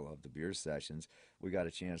you will, of the beer sessions. We got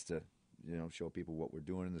a chance to show people what we're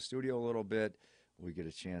doing in the studio a little bit. We get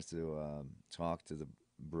a chance to talk to the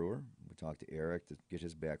brewer. We talk to Eric to get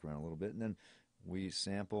his background a little bit, and then we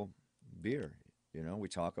sample beer. We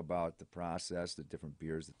talk about the process, the different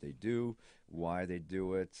beers that they do, why they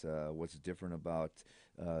do it, what's different about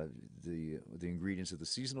the ingredients of the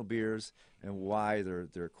seasonal beers, and why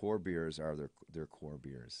their core beers are their core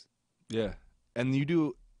beers. Yeah, and you're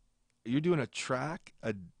doing a track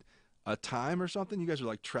a time or something? You guys are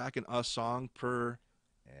like tracking a song per.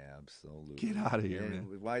 Absolutely. Get out of here, and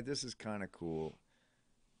man. Why this is kind of cool,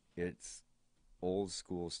 it's old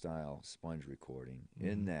school style Sponge recording.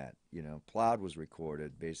 In that, Plowed was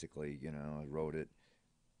recorded basically, I wrote it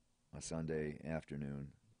a Sunday afternoon,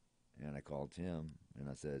 and I called Tim and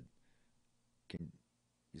I said, can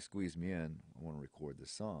you squeeze me in? I want to record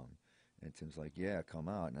this song. And Tim's like, yeah, come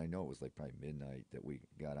out. And I know it was like probably midnight that we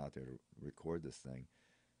got out there to record this thing.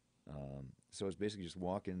 So it's basically just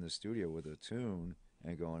walking in the studio with a tune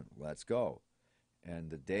and going, let's go.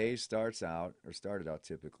 And the day started out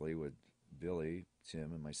typically with Billy,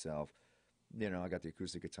 Tim, and myself. I got the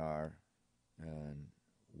acoustic guitar, and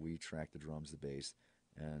we track the drums, the bass,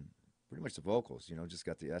 and pretty much the vocals. Just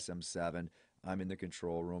got the SM7. I'm in the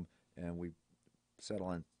control room, and we settle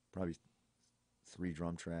on probably 2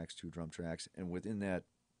 drum tracks, and within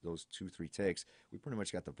those 2-3 takes, we pretty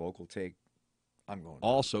much got the vocal take. I'm going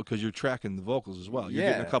also because you're tracking the vocals as well. You're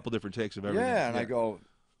getting a couple different takes of everything. Yeah, and I go,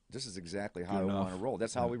 this is exactly how I want to roll.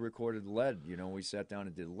 That's how we recorded Lead. We sat down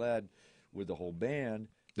and did Lead with the whole band.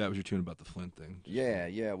 That was your tune about the Flint thing.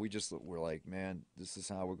 Yeah. We're like, man, this is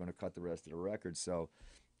how we're going to cut the rest of the record. So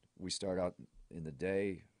we start out in the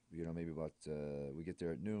day, maybe about we get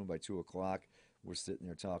there at noon. By 2 o'clock, we're sitting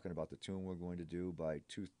there talking about the tune we're going to do. By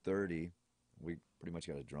 2:30, we pretty much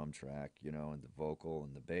got a drum track, and the vocal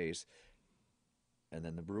and the bass. And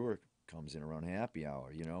then the brewer comes in around happy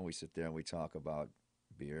hour. We sit there and we talk about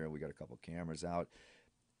beer. We got a couple cameras out.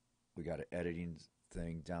 We got an editing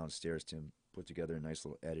thing downstairs. Tim put together a nice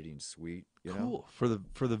little editing suite. Cool. For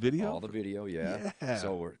the video? All the video, yeah.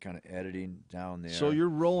 So we're kind of editing down there. So you're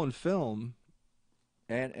rolling film.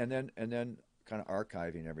 And then kind of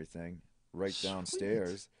archiving everything right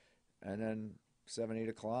downstairs. And then 7, 8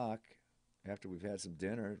 o'clock, after we've had some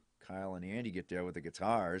dinner, Kyle and Andy get there with the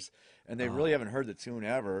guitars, and they really haven't heard the tune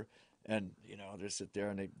ever. And, they sit there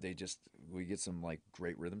and we get some like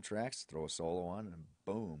great rhythm tracks, throw a solo on, and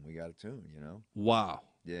boom, we got a tune, Wow.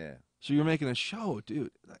 Yeah. So you're making a show,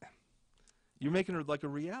 dude. You're making it like a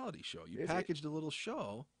reality show. You packaged a little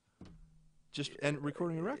show and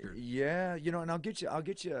recording a record. Yeah. And I'll get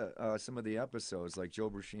you some of the episodes. Like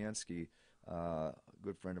Joe Brushansky, a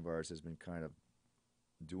good friend of ours, has been kind of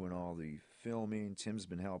doing all the filming. Tim's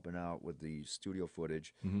been helping out with the studio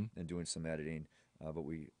footage and doing some editing. But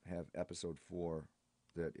we have episode 4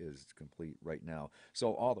 that is complete right now.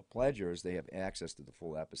 So all the pledgers, they have access to the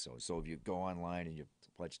full episode. So if you go online and you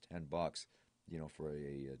pledge $10, for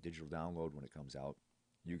a digital download when it comes out,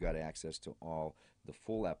 you got access to all the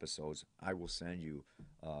full episodes. I will send you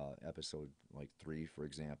episode like 3, for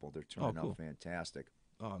example. They're turning out fantastic.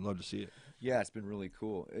 Oh, I'd love to see it. Yeah, it's been really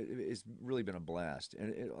cool. It's really been a blast,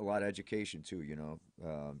 and a lot of education too.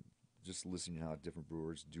 Just listening to how different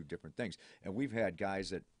brewers do different things. And we've had guys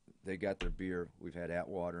that they got their beer. We've had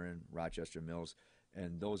Atwater in Rochester Mills,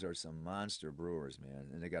 and those are some monster brewers, man.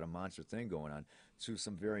 And they got a monster thing going on. To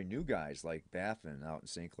some very new guys like Baffin out in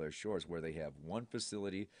St. Clair Shores, where they have one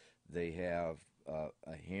facility. They have a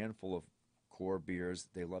handful of core beers.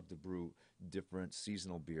 They love to brew different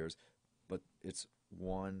seasonal beers, but it's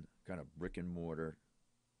one kind of brick and mortar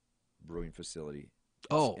brewing facility.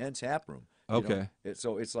 Oh, and tap room. Okay.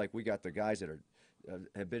 So it's like we got the guys that are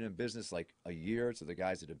have been in business like a year to the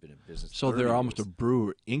guys that have been in business. So 30 they're almost years. a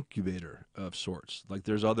brewer incubator of sorts. Like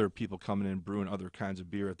there's other people coming in brewing other kinds of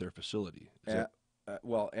beer at their facility. At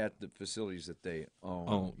the facilities that they own.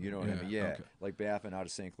 Oh, You know what I mean? Yeah. okay. Like Baffin out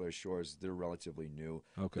of St. Clair Shores, they're relatively new.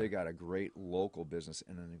 Okay. They got a great local business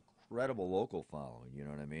and an incredible local following. You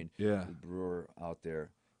know what I mean? Yeah. The brewer out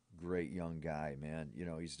there, great young guy, man. You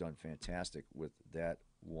know, he's done fantastic with that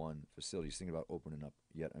one facility. He's thinking about opening up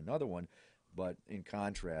yet another one. But in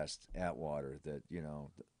contrast, Atwater, that, you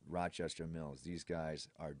know, Rochester Mills, these guys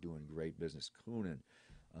are doing great business. Coonan,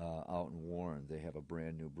 out in Warren, they have a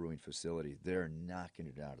brand new brewing facility. They're knocking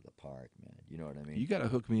it out of the park, man. You know what I mean? You got to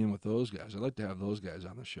hook me in with those guys. I'd like to have those guys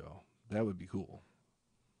on the show. That would be cool.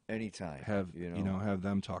 Anytime. Have have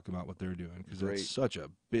them talk about what they're doing, because it's such a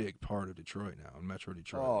big part of Detroit now, in Metro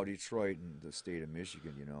Detroit. Oh, Detroit and the state of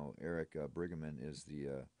Michigan. You know, Eric Brigham is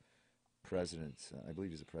the president. I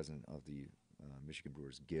believe he's the president of the Michigan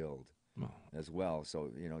Brewers Guild as well. So,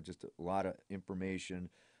 you know, just a lot of information.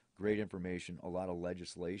 Great information, a lot of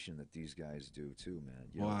legislation that these guys do too, man.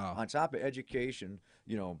 You know, on top of education,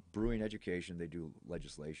 you know, brewing education, they do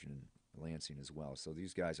legislation in Lansing as well. So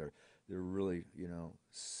these guys they're really, you know,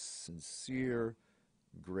 sincere,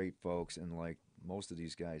 great folks. And like most of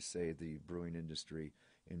these guys say, the brewing industry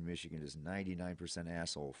in Michigan is 99%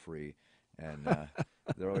 asshole free. And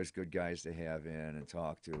they're always good guys to have in and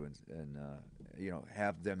talk to, and you know,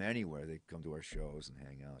 have them anywhere. They come to our shows and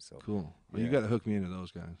hang out. So cool. Well, you got to hook me into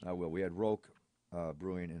those guys. I will. We had Roke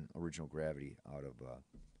Brewing and Original Gravity out of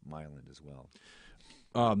Milan as well.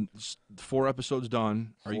 4 episodes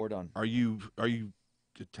done. Done. Are you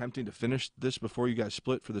attempting to finish this before you guys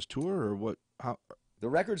split for this tour, or what? How? The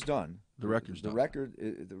record's done. The record's done. The record.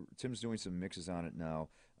 Tim's doing some mixes on it now.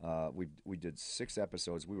 We did 6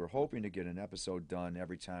 episodes. We were hoping to get an episode done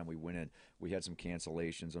every time we went in. We had some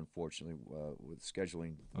cancellations, unfortunately, with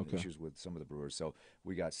scheduling issues with some of the brewers. So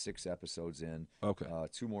we got 6 episodes in. Okay.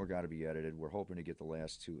 2 more got to be edited. We're hoping to get the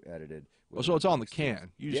last 2 edited. Well, so it's all in the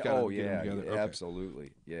can. You just got to get them together. Yeah,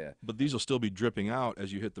 absolutely. Yeah. But these will still be dripping out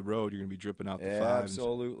as you hit the road. You're going to be dripping out the 5.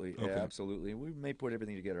 Absolutely. Okay. Absolutely. And we may put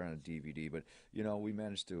everything together on a DVD, but, you know, we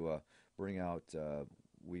managed to bring out,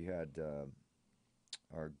 we had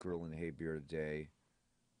our Girl in the Hay Beer Today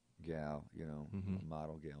gal, you know,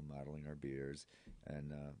 model gal modeling our beers.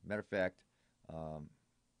 And matter of fact, I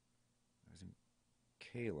was in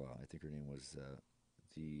Kayla, I think her name was,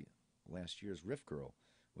 the last year's Riff Girl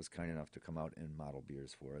was kind enough to come out and model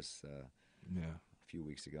beers for us a few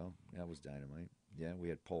weeks ago. That was dynamite. Yeah, we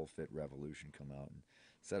had Pole Fit Revolution come out and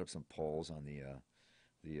set up some poles on the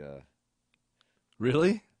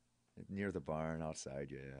Really? Near the barn outside,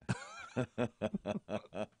 yeah.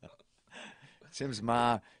 Tim's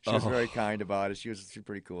ma, she was very kind about it. She's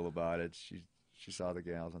pretty cool about it. She saw the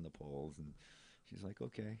gals on the poles, and she's like,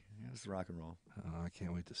 okay, yeah, it's rock and roll. Oh, I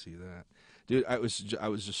can't wait to see that, dude. I was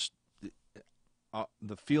just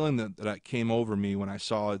the feeling that came over me when I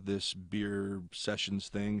saw this beer sessions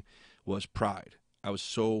thing was pride. I was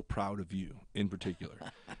so proud of you in particular.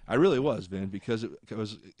 I really was, Vin, because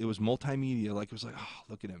it was multimedia. Like it was like, oh,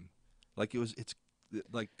 look at him. Like it's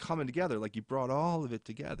like coming together. Like you brought all of it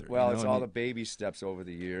together. Well, you know? it's all the baby steps over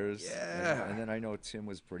the years. Yeah. And then I know Tim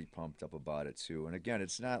was pretty pumped up about it too. And again,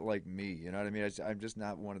 it's not like me. You know what I mean? I'm just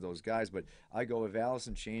not one of those guys. But I go, if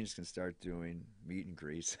Allison Chains can start doing meat and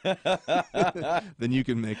grease, then you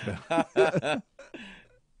can make that.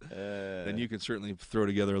 Then you can certainly throw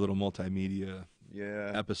together a little multimedia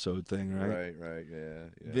episode thing, right? Right, yeah.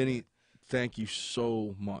 Vinny, thank you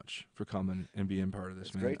so much for coming and being part of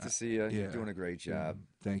this, man. It's great to see you. You're doing a great job.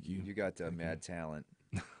 Thank you. You got mad talent.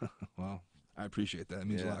 Well, I appreciate that. It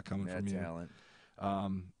means a lot coming from you. Mad talent.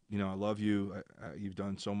 You know, I love you. You've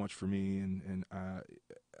done so much for me, and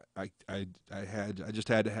I just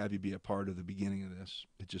had to have you be a part of the beginning of this.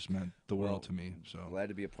 It just meant the world to me. So glad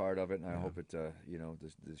to be a part of it, and I hope it. You know,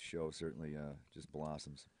 this show certainly just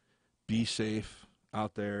blossoms. Be safe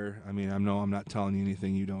out there. I mean, I know I'm not telling you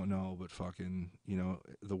anything you don't know, but fucking, you know,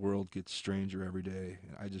 the world gets stranger every day,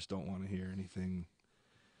 and I just don't want to hear anything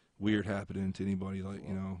weird happening to anybody. Like,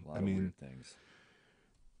 you know, I mean, weird things.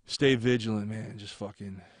 Stay vigilant, man. Just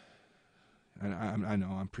fucking. And I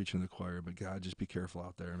know I'm preaching to the choir, but God, just be careful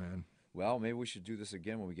out there, man. Well, maybe we should do this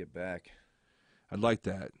again when we get back. I'd like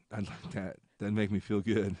that. That'd make me feel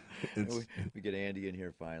good. We get Andy in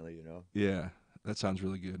here finally, you know. Yeah, that sounds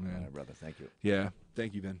really good, man. All right, brother. Thank you. Yeah,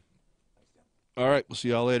 thank you, Ben. All right, we'll see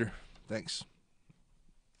y'all later. Thanks.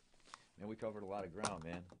 Man, we covered a lot of ground,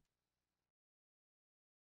 man.